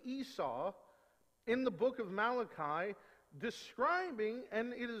mention of Esau in the book of Malachi describing,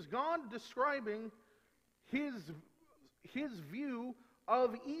 and it is God describing his view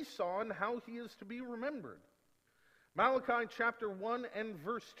of Esau and how he is to be remembered. Malachi chapter 1 and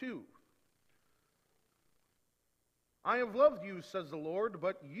verse 2. I have loved you, says the Lord,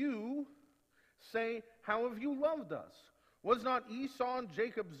 but you say, how have you loved us? Was not Esau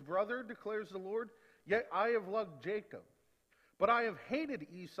Jacob's brother, declares the Lord? Yet I have loved Jacob. But I have hated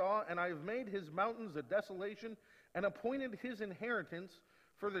Esau, and I have made his mountains a desolation, and appointed his inheritance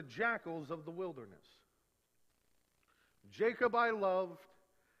for the jackals of the wilderness. Jacob I loved,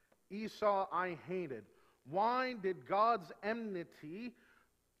 Esau I hated. Why did God's enmity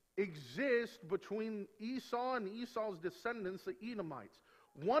exist between Esau and Esau's descendants, the Edomites?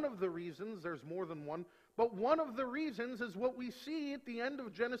 One of the reasons, there's more than one, but one of the reasons is what we see at the end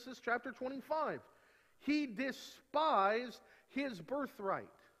of Genesis chapter 25. He despised his birthright.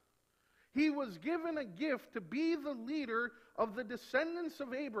 He was given a gift to be the leader of the descendants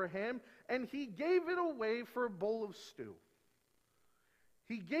of Abraham, and he gave it away for a bowl of stew.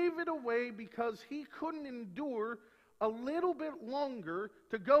 He gave it away because he couldn't endure a little bit longer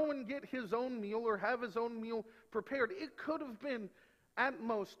to go and get his own meal or have his own meal prepared. It could have been at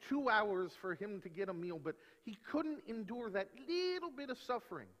most 2 hours for him to get a meal, but he couldn't endure that little bit of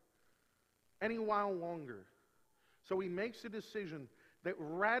suffering any while longer. So he makes a decision that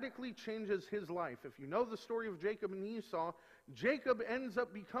radically changes his life. If you know the story of Jacob and Esau, Jacob ends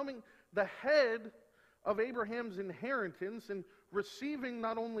up becoming the head of Abraham's inheritance and receiving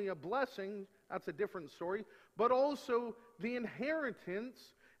not only a blessing, that's a different story, but also the inheritance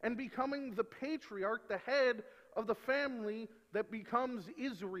and becoming the patriarch, the head of the family that becomes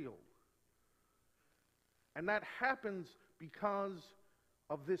Israel. And that happens because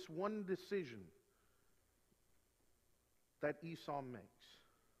of this one decision that Esau makes.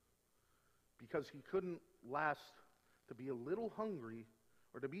 Because he couldn't last to be a little hungry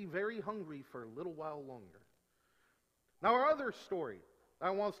or to be very hungry for a little while longer. Now our other story I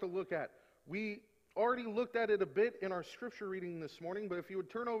want us to look at, we already looked at it a bit in our scripture reading this morning, but if you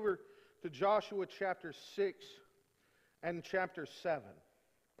would turn over to Joshua chapter 6 and chapter 7.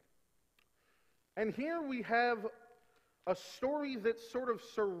 And here we have a story that sort of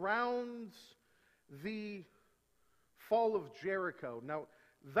surrounds the fall of Jericho. Now,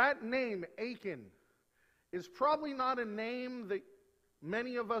 that name, Achan, is probably not a name that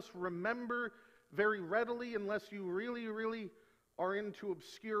many of us remember very readily unless you really, really are into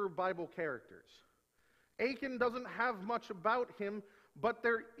obscure Bible characters. Achan doesn't have much about him, but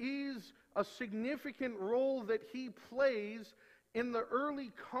there is a significant role that he plays in the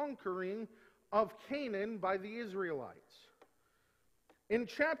early conquering of Canaan by the Israelites. In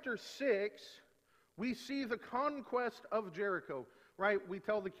chapter 6, we see the conquest of Jericho, right? We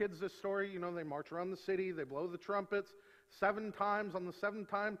tell the kids this story, you know, they march around the city, they blow the trumpets 7 times. On the 7th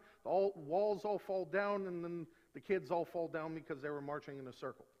time, the walls all fall down, and then the kids all fall down because they were marching in a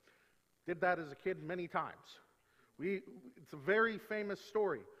circle. Did that as a kid many times. It's a very famous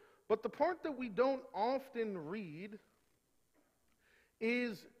story. But the part that we don't often read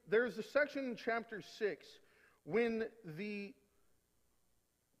is there's a section in chapter 6 when the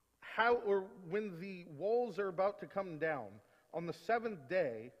walls are about to come down on the 7th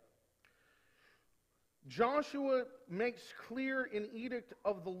day. Joshua makes clear an edict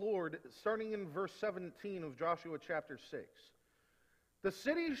of the Lord, starting in verse 17 of Joshua chapter 6. The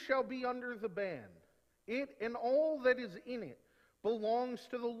city shall be under the ban. It and all that is in it belongs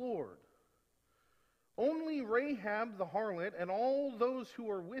to the Lord. Only Rahab the harlot and all those who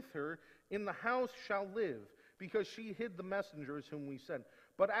are with her in the house shall live, because she hid the messengers whom we sent.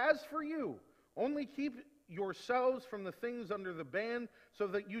 But as for you, only keep yourselves from the things under the ban, so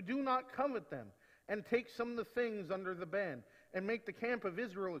that you do not covet them, and take some of the things under the ban, and make the camp of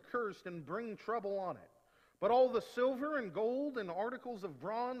Israel accursed, and bring trouble on it. But all the silver and gold and articles of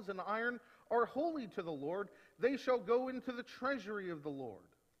bronze and iron are holy to the Lord. They shall go into the treasury of the Lord.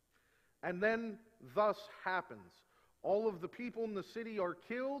 And then thus happens. All of the people in the city are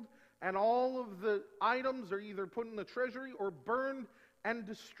killed, and all of the items are either put in the treasury or burned and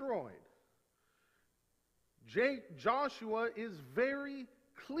destroyed. Joshua is very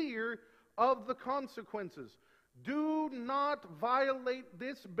clear of the consequences. Do not violate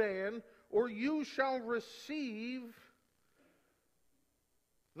this ban, or you shall receive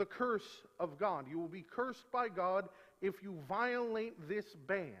the curse of God. You will be cursed by God if you violate this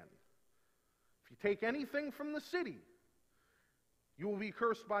ban. If you take anything from the city, you will be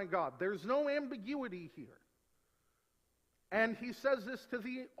cursed by God. There's no ambiguity here. And he says this to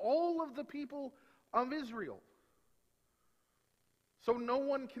all of the people of Israel. So no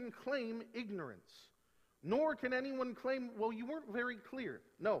one can claim ignorance. Nor can anyone claim, well, you weren't very clear.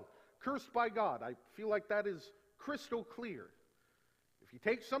 No, cursed by God. I feel like that is crystal clear. If you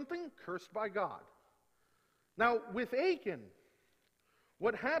take something, cursed by God. Now, with Achan,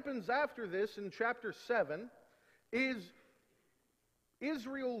 what happens after this in chapter 7 is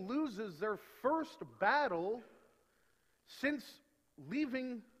Israel loses their first battle since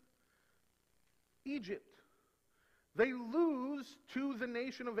leaving Egypt. They lose to the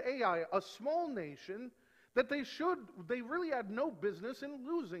nation of Ai, a small nation that they really had no business in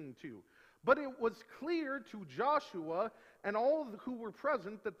losing to. But it was clear to Joshua and all who were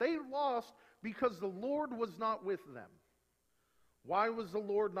present that they lost because the Lord was not with them. Why was the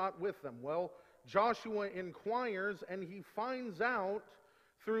Lord not with them? Well, Joshua inquires, and he finds out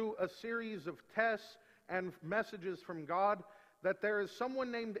through a series of tests and messages from God that there is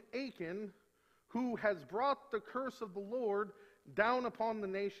someone named Achan who has brought the curse of the Lord down upon the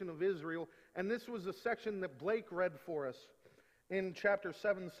nation of Israel. And this was a section that Blake read for us in chapter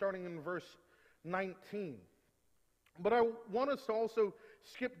 7, starting in verse 19. But I want us to also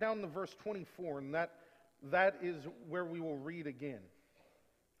skip down to verse 24, and that is where we will read again.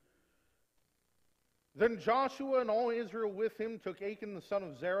 Then Joshua and all Israel with him took Achan the son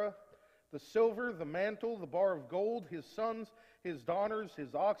of Zerah, the silver, the mantle, the bar of gold, his sons, his daughters,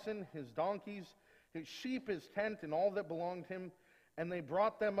 his oxen, his donkeys, his sheep, his tent, and all that belonged to him, and they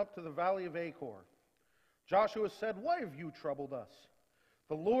brought them up to the valley of Achor. Joshua said, "Why have you troubled us?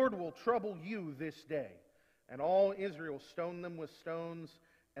 The Lord will trouble you this day." And all Israel stoned them with stones,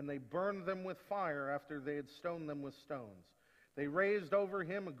 and they burned them with fire after they had stoned them with stones. They raised over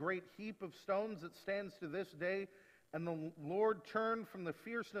him a great heap of stones that stands to this day, and the Lord turned from the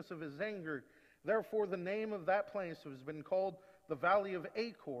fierceness of his anger. Therefore the name of that place has been called the Valley of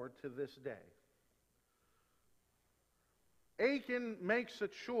Achor to this day. Achan makes a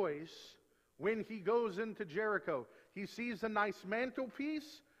choice when he goes into Jericho. He sees a nice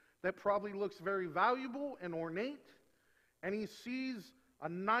mantelpiece that probably looks very valuable and ornate, and he sees a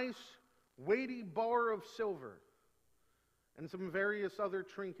nice weighty bar of silver and some various other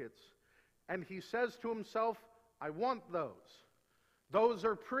trinkets. And he says to himself, I want those. Those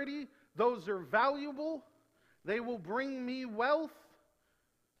are pretty, those are valuable, they will bring me wealth,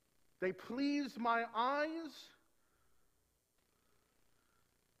 they please my eyes.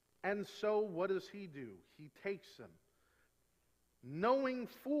 And so what does he do? He takes them, knowing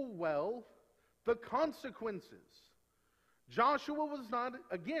full well the consequences. Joshua was not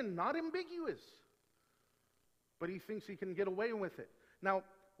ambiguous, but he thinks he can get away with it. Now,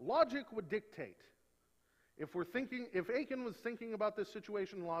 logic would dictate, if Achan was thinking about this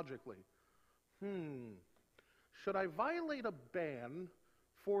situation logically, should I violate a ban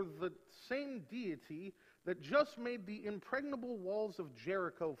for the same deity that just made the impregnable walls of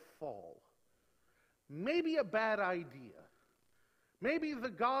Jericho fall? Maybe a bad idea. Maybe the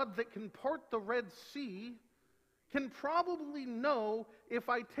God that can part the Red Sea can probably know if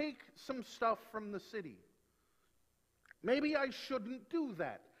I take some stuff from the city. Maybe I shouldn't do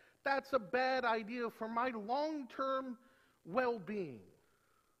that. That's a bad idea for my long-term well-being.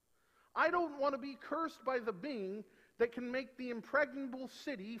 I don't want to be cursed by the being that can make the impregnable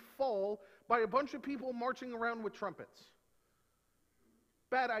city fall by a bunch of people marching around with trumpets.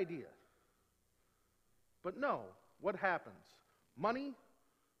 Bad idea. But no, what happens? Money,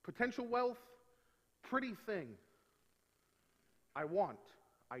 potential wealth, pretty thing. I want,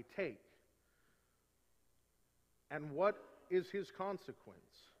 I take. And what is his consequence?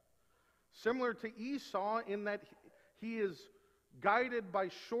 Similar to Esau in that he is guided by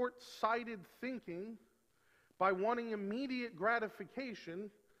short-sighted thinking, by wanting immediate gratification.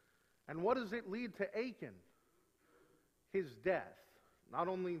 And what does it lead to Achan? His death. Not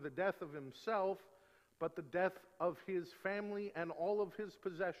only the death of himself, but the death of his family and all of his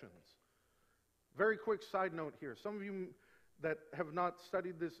possessions. Very quick side note here. Some of you that have not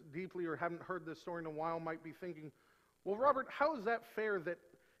studied this deeply or haven't heard this story in a while might be thinking, well, Robert, how is that fair that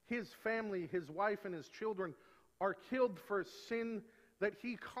his family, his wife and his children, are killed for sin that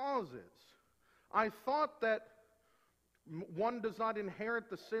he causes. I thought that one does not inherit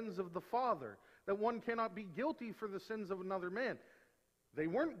the sins of the father, that one cannot be guilty for the sins of another man. They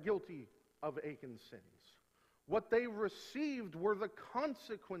weren't guilty of Achan's sins. What they received were the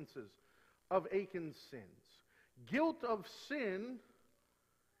consequences of Achan's sins. Guilt of sin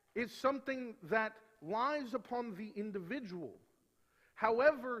is something that lies upon the individual.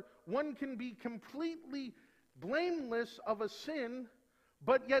 However, one can be completely blameless of a sin,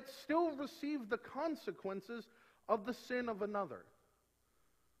 but yet still receive the consequences of the sin of another.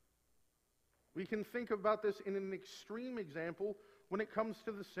 We can think about this in an extreme example when it comes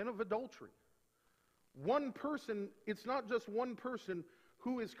to the sin of adultery. One person, it's not just one person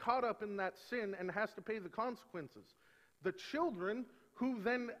who is caught up in that sin and has to pay the consequences. The children who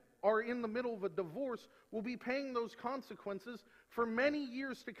then are in the middle of a divorce will be paying those consequences for many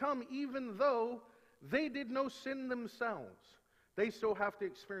years to come, even though they did no sin themselves. They still have to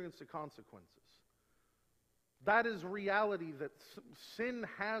experience the consequences. That is reality, that sin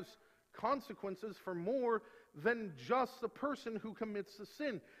has consequences for more than just the person who commits the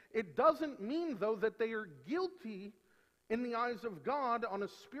sin. It doesn't mean, though, that they are guilty in the eyes of God on a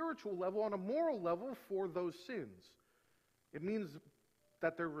spiritual level, on a moral level for those sins. It means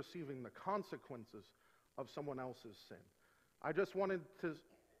that they're receiving the consequences of someone else's sin. I just wanted to,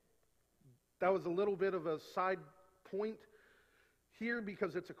 that was a little bit of a side point here,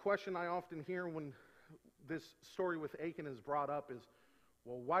 because it's a question I often hear when this story with Achan is brought up is,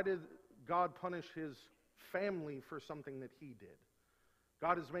 well, why did God punish his family for something that he did?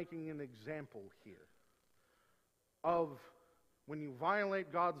 God is making an example here of when you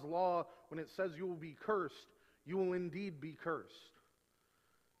violate God's law, when it says you will be cursed, you will indeed be cursed.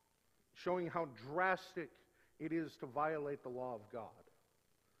 Showing how drastic it is to violate the law of God.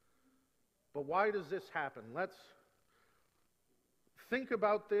 But why does this happen? Let's think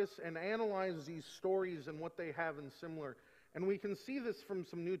about this and analyze these stories and what they have in similar. And we can see this from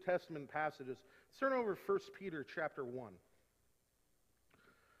some New Testament passages. Let's turn over 1 Peter chapter 1.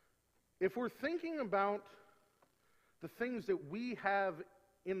 If we're thinking about the things that we have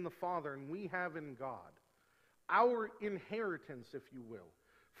in the Father and we have in God, our inheritance, if you will.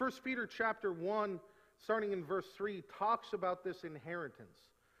 1 Peter chapter 1, starting in verse 3, talks about this inheritance.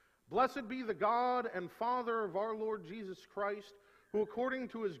 Blessed be the God and Father of our Lord Jesus Christ, who according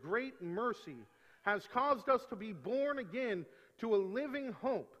to his great mercy has caused us to be born again to a living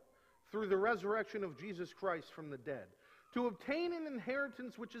hope through the resurrection of Jesus Christ from the dead, to obtain an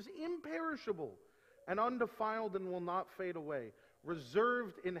inheritance which is imperishable and undefiled and will not fade away,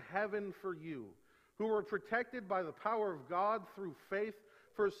 reserved in heaven for you, who are protected by the power of God through faith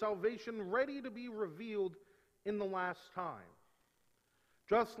for salvation ready to be revealed in the last time.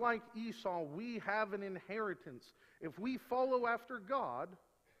 Just like Esau, we have an inheritance. If we follow after God,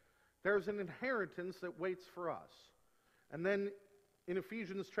 there's an inheritance that waits for us. And then in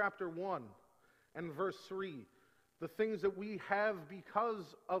Ephesians chapter 1 and verse 3, the things that we have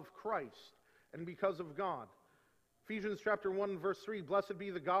because of Christ and because of God. Ephesians chapter 1 verse 3, blessed be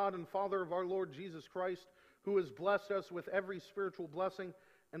the God and Father of our Lord Jesus Christ, who has blessed us with every spiritual blessing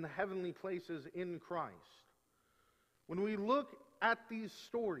in the heavenly places in Christ. When we look at these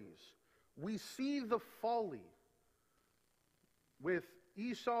stories, we see the folly. With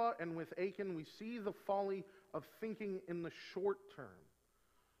Esau and with Achan, we see the folly of thinking in the short term,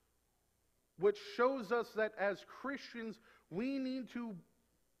 which shows us that as Christians, we need to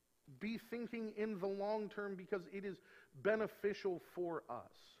be thinking in the long term because it is beneficial for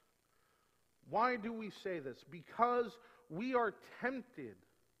us. Why do we say this? Because we are tempted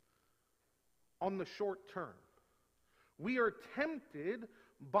on the short term. We are tempted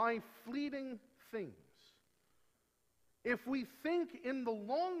by fleeting things. If we think in the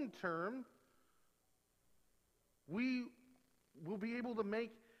long term, we will be able to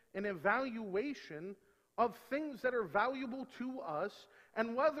make an evaluation of things that are valuable to us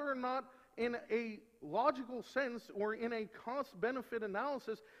and whether or not in a logical sense or in a cost-benefit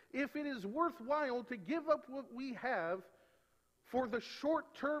analysis, if it is worthwhile to give up what we have for the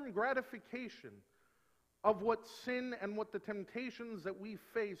short-term gratification of what sin and what the temptations that we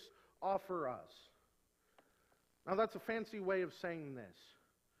face offer us. Now that's a fancy way of saying this.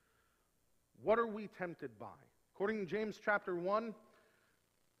 What are we tempted by? According to James chapter 1,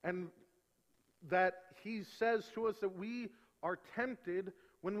 and that he says to us that we are tempted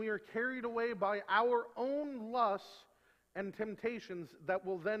when we are carried away by our own lusts and temptations that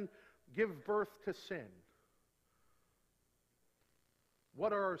will then give birth to sin.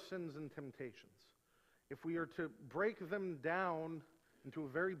 What are our sins and temptations? If we are to break them down into a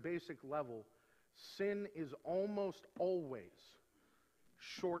very basic level, sin is almost always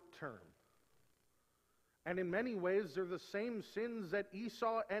short term. And in many ways, they're the same sins that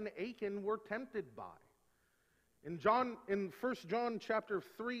Esau and Achan were tempted by. In 1 John chapter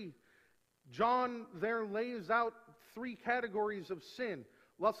 3, John there lays out 3 categories of sin: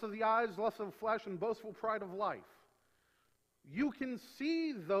 lust of the eyes, lust of the flesh, and boastful pride of life. You can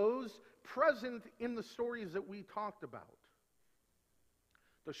see those present in the stories that we talked about.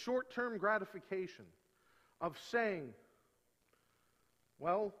 The short-term gratification of saying,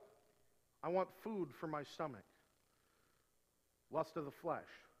 well, I want food for my stomach. Lust of the flesh.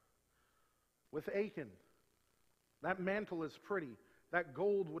 With Achan, that mantle is pretty. That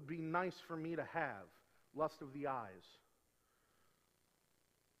gold would be nice for me to have. Lust of the eyes.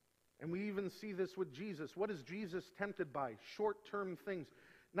 And we even see this with Jesus. What is Jesus tempted by? Short-term things.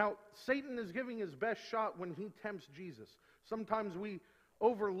 Now, Satan is giving his best shot when he tempts Jesus. Sometimes we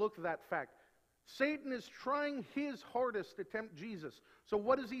overlook that fact. Satan is trying his hardest to tempt Jesus. So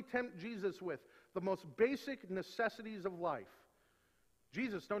what does he tempt Jesus with? The most basic necessities of life.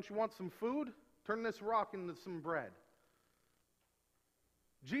 Jesus, don't you want some food? Turn this rock into some bread.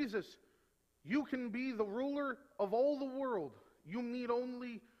 Jesus, you can be the ruler of all the world. You need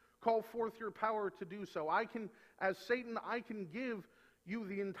only call forth your power to do so. As Satan, I can give you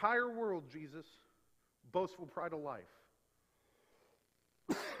the entire world, Jesus. Boastful pride of life.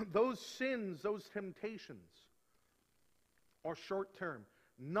 Those sins, those temptations are short term.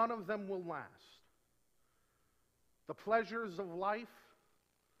 None of them will last. The pleasures of life,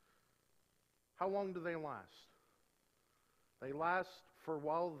 how long do they last? They last for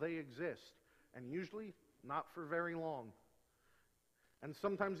while they exist, and usually not for very long. And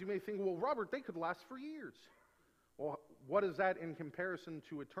sometimes you may think, well, Robert, they could last for years. Well, what is that in comparison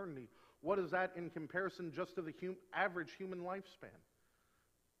to eternity? What is that in comparison just to the average human lifespan?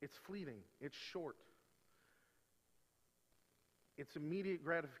 It's fleeting. It's short. It's immediate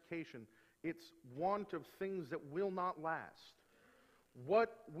gratification. It's want of things that will not last.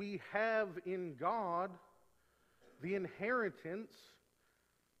 What we have in God, the inheritance,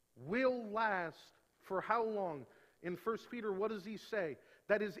 will last for how long? In 1 Peter, what does he say?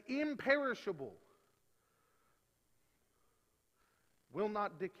 That is imperishable, will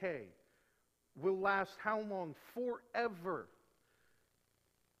not decay, will last how long? Forever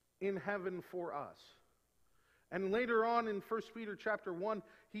in heaven for us. And later on in 1 Peter chapter 1,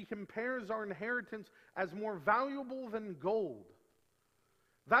 he compares our inheritance as more valuable than gold.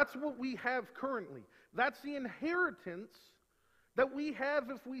 That's what we have currently. That's the inheritance that we have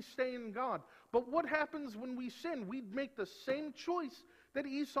if we stay in God. But what happens when we sin? We make the same choice that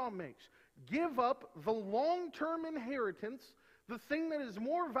Esau makes. Give up the long-term inheritance, the thing that is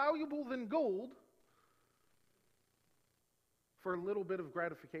more valuable than gold, for a little bit of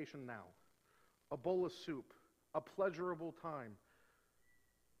gratification now. A bowl of soup, a pleasurable time,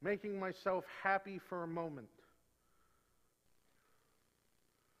 making myself happy for a moment.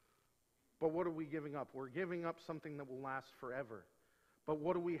 But what are we giving up? We're giving up something that will last forever. But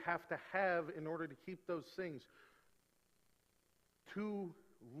what do we have to have in order to keep those things? To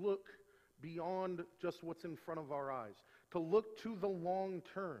look beyond just what's in front of our eyes. To look to the long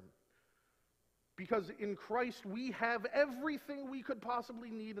term. Because in Christ we have everything we could possibly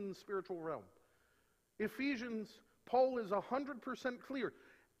need in the spiritual realm. Ephesians, Paul is 100% clear.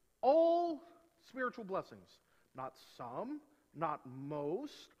 All spiritual blessings. Not some, not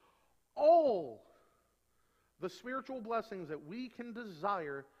most. All the spiritual blessings that we can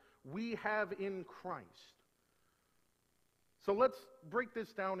desire, we have in Christ. So let's break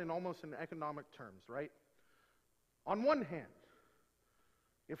this down in almost in economic terms, right? On one hand,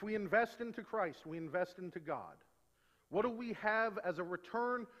 if we invest into Christ, we invest into God. What do we have as a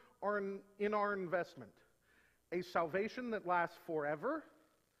return in our investment? A salvation that lasts forever,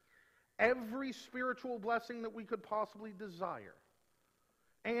 every spiritual blessing that we could possibly desire.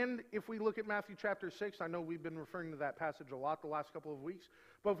 And if we look at Matthew chapter 6, I know we've been referring to that passage a lot the last couple of weeks,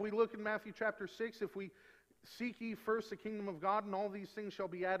 but if we look at Matthew chapter 6, if we seek ye first the kingdom of God, and all these things shall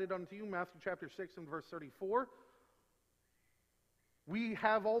be added unto you, Matthew chapter 6 and verse 34, we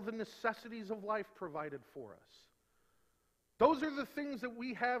have all the necessities of life provided for us. Those are the things that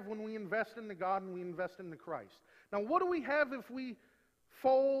we have when we invest into God and we invest into Christ. Now, what do we have if we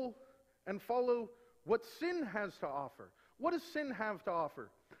fall and follow what sin has to offer? What does sin have to offer?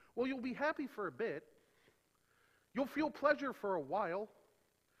 Well, you'll be happy for a bit. You'll feel pleasure for a while.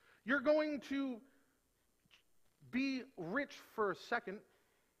 You're going to be rich for a second.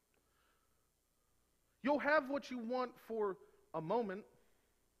 You'll have what you want for a moment.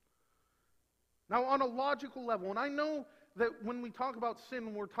 Now, on a logical level, and I know that when we talk about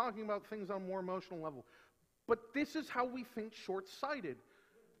sin, we're talking about things on a more emotional level. But this is how we think short-sighted,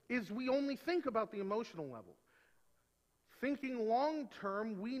 is we only think about the emotional level. Thinking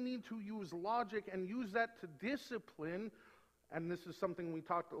long-term, we need to use logic and use that to discipline, and this is something we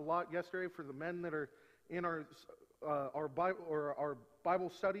talked a lot yesterday for the men that are in our Bible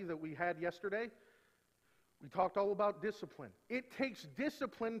study that we had yesterday. We talked all about discipline. It takes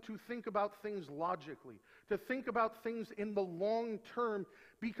discipline to think about things logically, to think about things in the long term,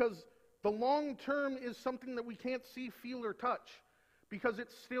 because the long term is something that we can't see, feel, or touch, because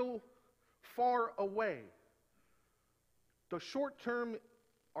it's still far away. The short term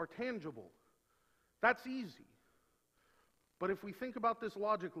are tangible. That's easy. But if we think about this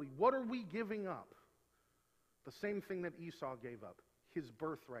logically, what are we giving up? The same thing that Esau gave up, his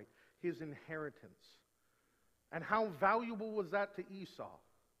birthright, his inheritance. And how valuable was that to Esau?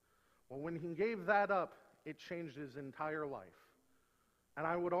 Well, when he gave that up, it changed his entire life. And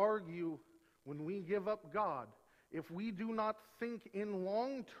I would argue, when we give up God, if we do not think in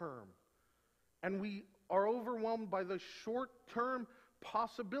long term, and we are overwhelmed by the short-term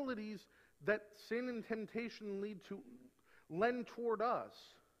possibilities that sin and temptation lend toward us,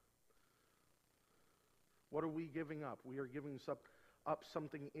 what are we giving up? We are giving up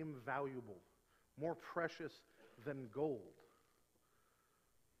something invaluable, more precious than gold.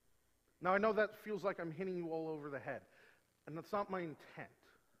 Now, I know that feels like I'm hitting you all over the head, and that's not my intent.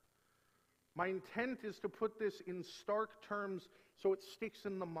 My intent is to put this in stark terms so it sticks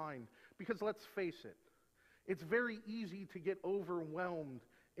in the mind, because let's face it, it's very easy to get overwhelmed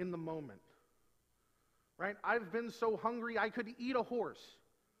in the moment, right? I've been so hungry I could eat a horse,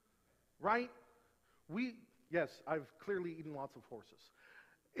 right? Yes, I've clearly eaten lots of horses.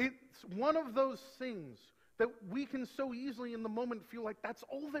 It's one of those things that we can so easily in the moment feel like that's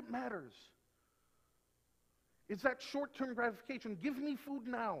all that matters. It's that short-term gratification. Give me food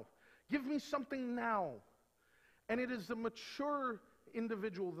now. Give me something now. And it is the mature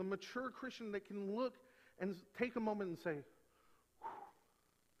individual, the mature Christian that can look and take a moment and say,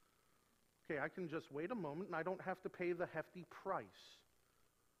 okay, I can just wait a moment and I don't have to pay the hefty price.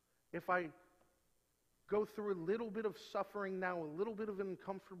 If I go through a little bit of suffering now, a little bit of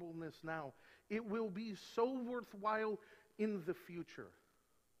uncomfortableness now, it will be so worthwhile in the future.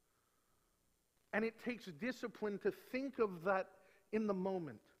 And it takes discipline to think of that in the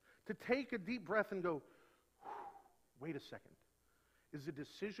moment, to take a deep breath and go, wait a second. Is the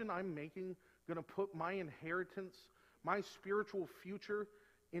decision I'm making going to put my inheritance, my spiritual future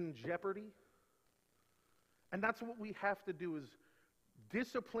in jeopardy? And that's what we have to do, is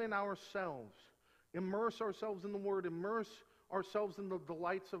discipline ourselves, immerse ourselves in the Word, immerse ourselves in the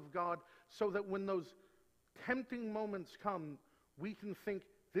delights of God, so that when those tempting moments come, we can think,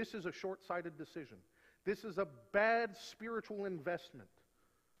 this is a short-sighted decision. This is a bad spiritual investment.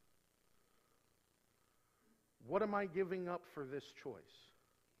 What am I giving up for this choice?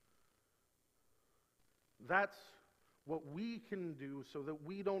 That's what we can do so that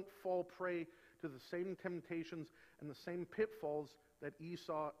we don't fall prey to the same temptations and the same pitfalls that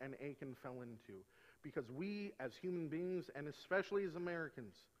Esau and Achan fell into. Because we, as human beings, and especially as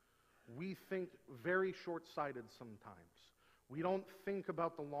Americans, we think very short-sighted sometimes. We don't think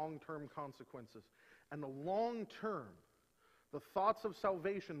about the long-term consequences. And the long-term, the thoughts of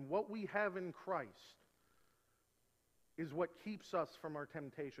salvation, what we have in Christ, is what keeps us from our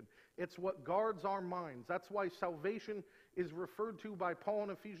temptation. It's what guards our minds. That's why salvation is referred to by Paul in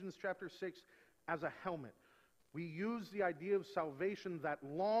Ephesians chapter 6 as a helmet. We use the idea of salvation, that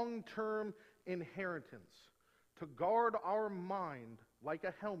long-term inheritance, to guard our mind like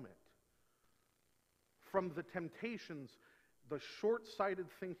a helmet from the temptations, the short-sighted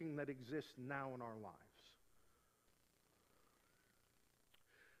thinking that exists now in our lives.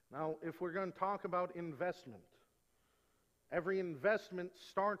 Now, if we're going to talk about investment, every investment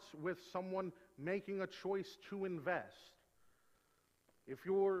starts with someone making a choice to invest. If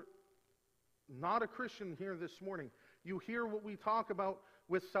you're not a Christian here this morning, you hear what we talk about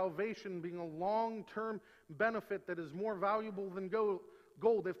with salvation being a long-term benefit that is more valuable than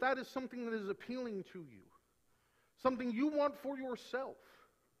gold. If that is something that is appealing to you, something you want for yourself,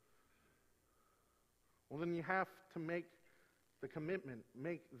 well, then you have to make the commitment,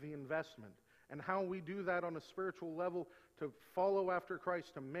 make the investment. And how we do that on a spiritual level, to follow after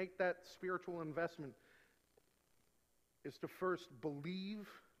Christ, to make that spiritual investment, is to first believe,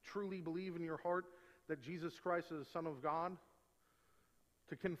 truly believe in your heart that Jesus Christ is the Son of God,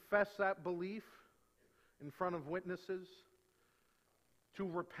 to confess that belief in front of witnesses, to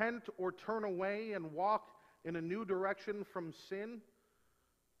repent or turn away and walk in a new direction from sin,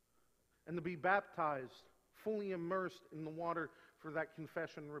 and to be baptized fully immersed in the water for that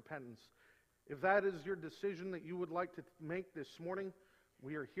confession and repentance. If that is your decision that you would like to make this morning,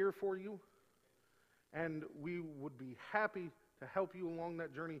 we are here for you, and we would be happy to help you along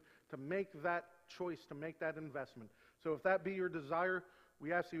that journey to make that choice, to make that investment. So if that be your desire,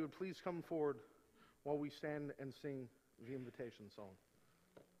 we ask you would please come forward while we stand and sing the invitation song.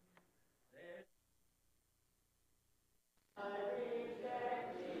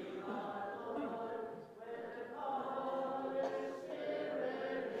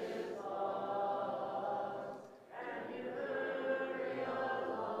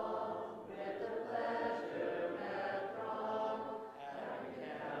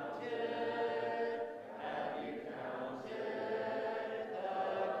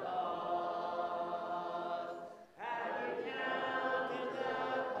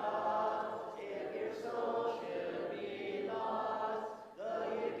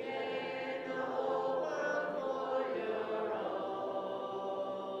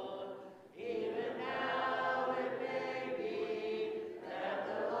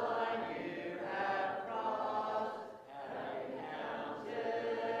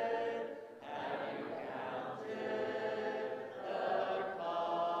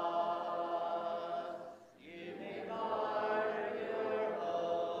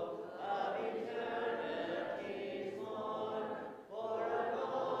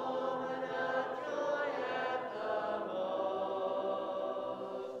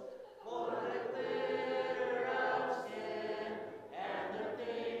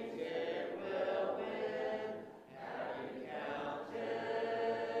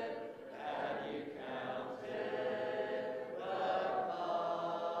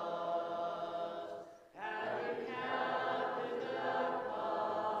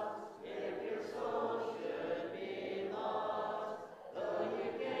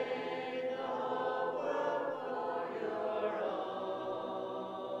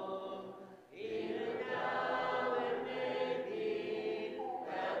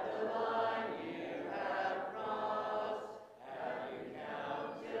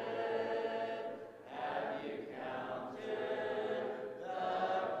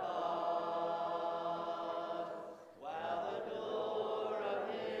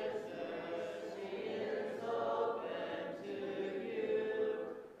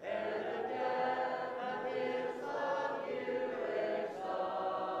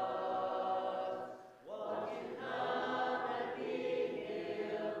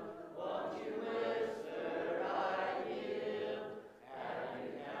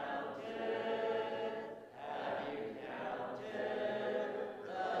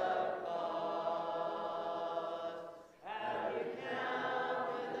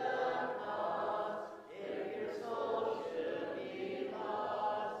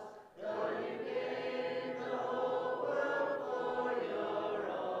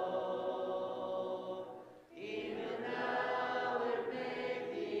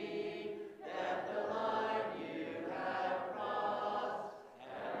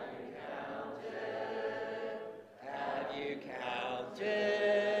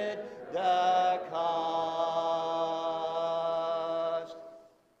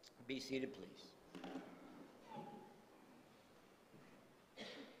 Seated, please.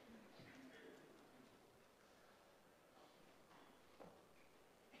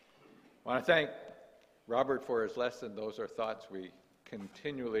 I want to thank Robert for his lesson. Those are thoughts we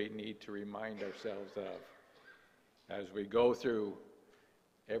continually need to remind ourselves of as we go through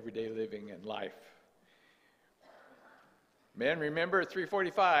everyday living and life. Men, remember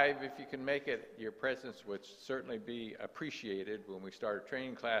 3:45, if you can make it, your presence would certainly be appreciated when we start a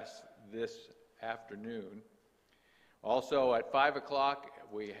training class this afternoon. Also at 5 o'clock,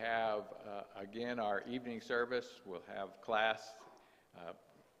 we have, again, our evening service. We'll have class.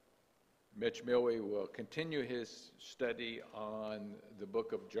 Mitch Milwee will continue his study on the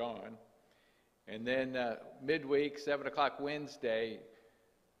book of John. And then midweek, 7 o'clock Wednesday,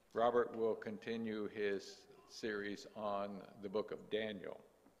 Robert will continue his series on the book of Daniel.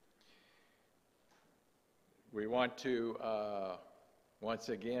 We want to once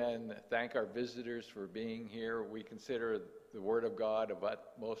again thank our visitors for being here. We consider the Word of God of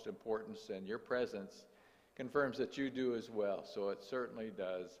utmost importance, and your presence confirms that you do as well. So it certainly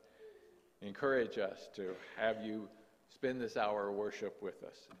does encourage us to have you spend this hour of worship with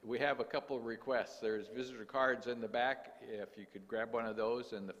us. We have a couple of requests. There's visitor cards in the back. If you could grab one of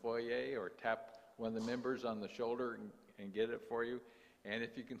those in the foyer or tap one of the members on the shoulder and get it for you. And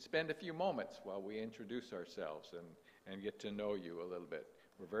if you can spend a few moments while we introduce ourselves and get to know you a little bit.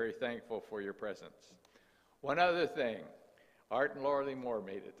 We're very thankful for your presence. One other thing, Art and Laura Lee Moore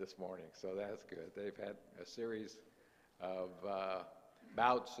made it this morning, so that's good. They've had a series of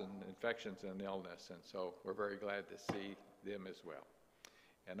bouts and infections and illness, and so we're very glad to see them as well.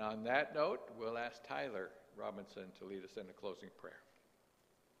 And on that note, we'll ask Tyler Robinson to lead us in a closing prayer.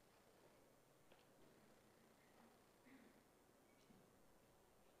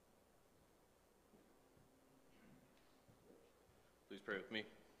 Please pray with me.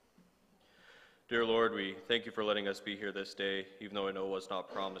 Dear Lord, we thank you for letting us be here this day, even though I know it was not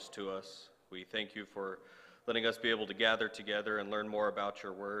promised to us. We thank you for letting us be able to gather together and learn more about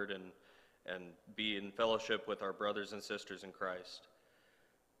your word and be in fellowship with our brothers and sisters in Christ.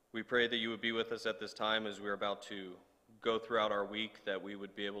 We pray that you would be with us at this time as we're about to go throughout our week, that we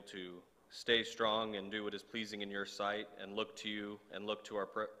would be able to stay strong and do what is pleasing in your sight and look to you and look to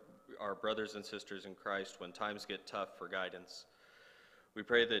our brothers and sisters in Christ when times get tough for guidance. We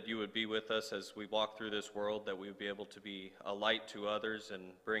pray that you would be with us as we walk through this world, that we would be able to be a light to others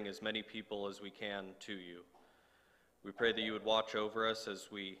and bring as many people as we can to you. We pray that you would watch over us as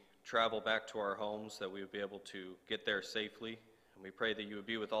we travel back to our homes, that we would be able to get there safely. And we pray that you would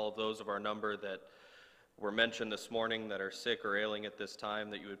be with all of those of our number that were mentioned this morning that are sick or ailing at this time,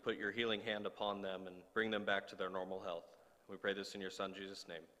 that you would put your healing hand upon them and bring them back to their normal health. We pray this in your Son, Jesus'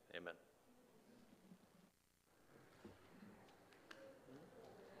 name. Amen.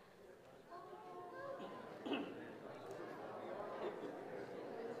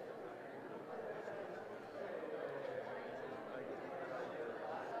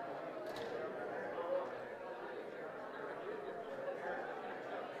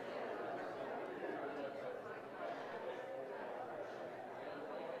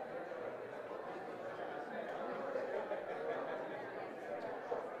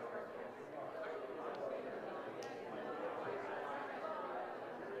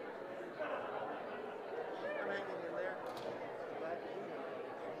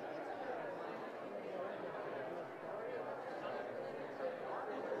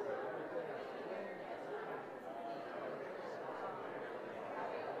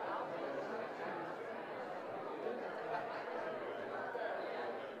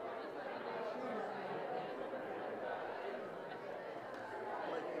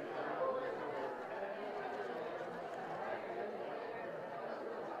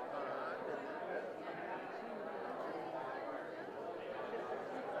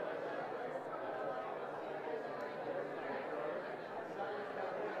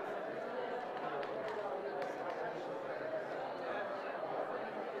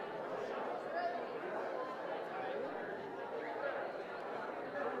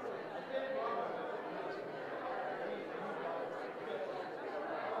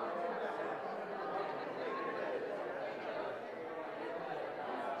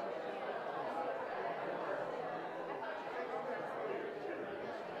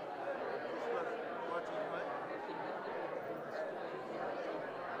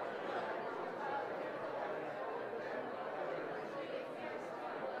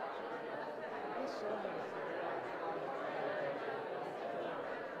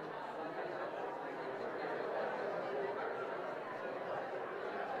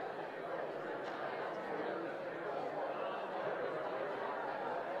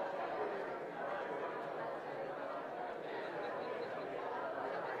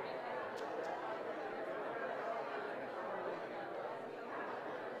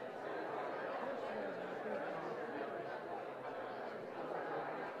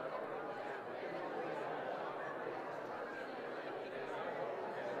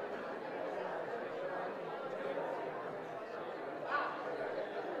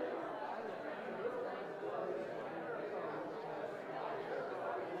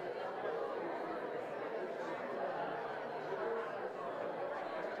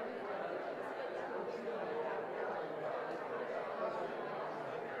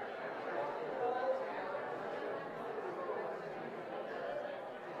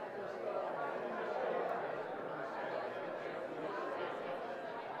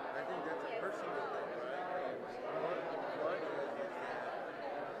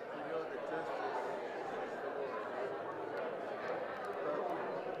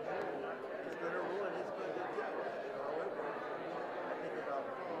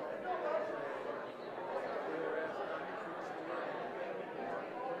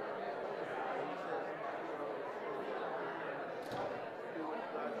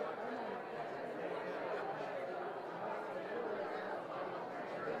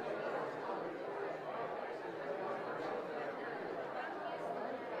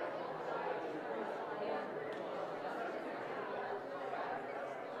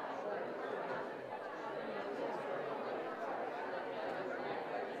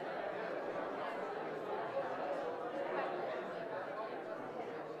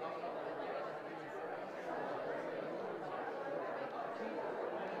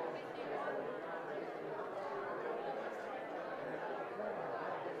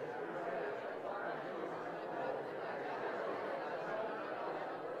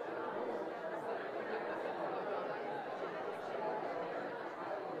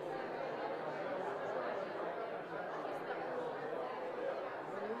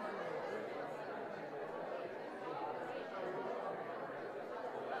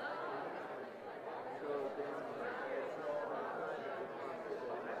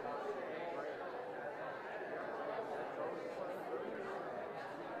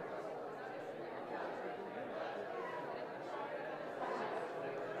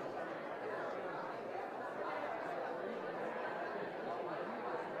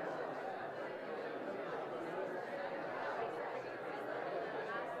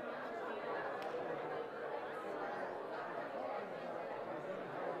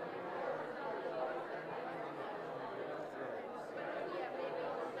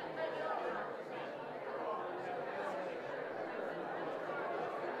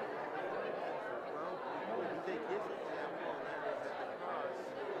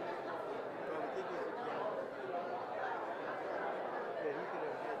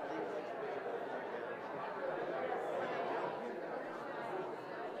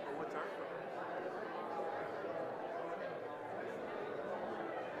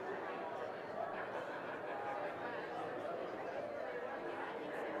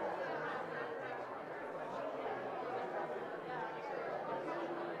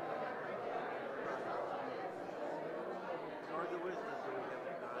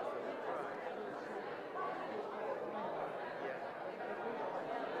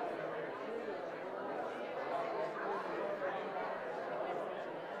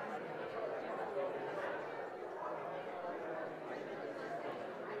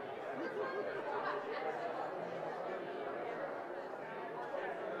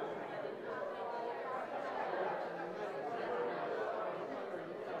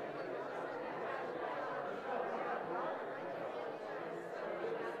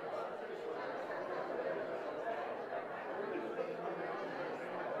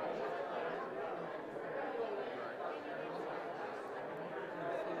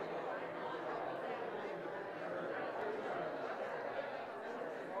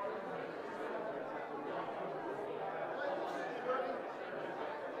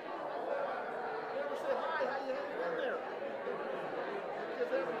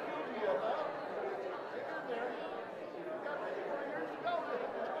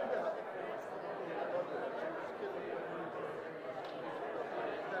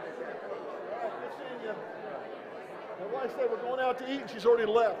 I said, we're going out to eat, and she's already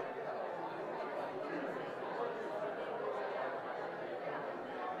left.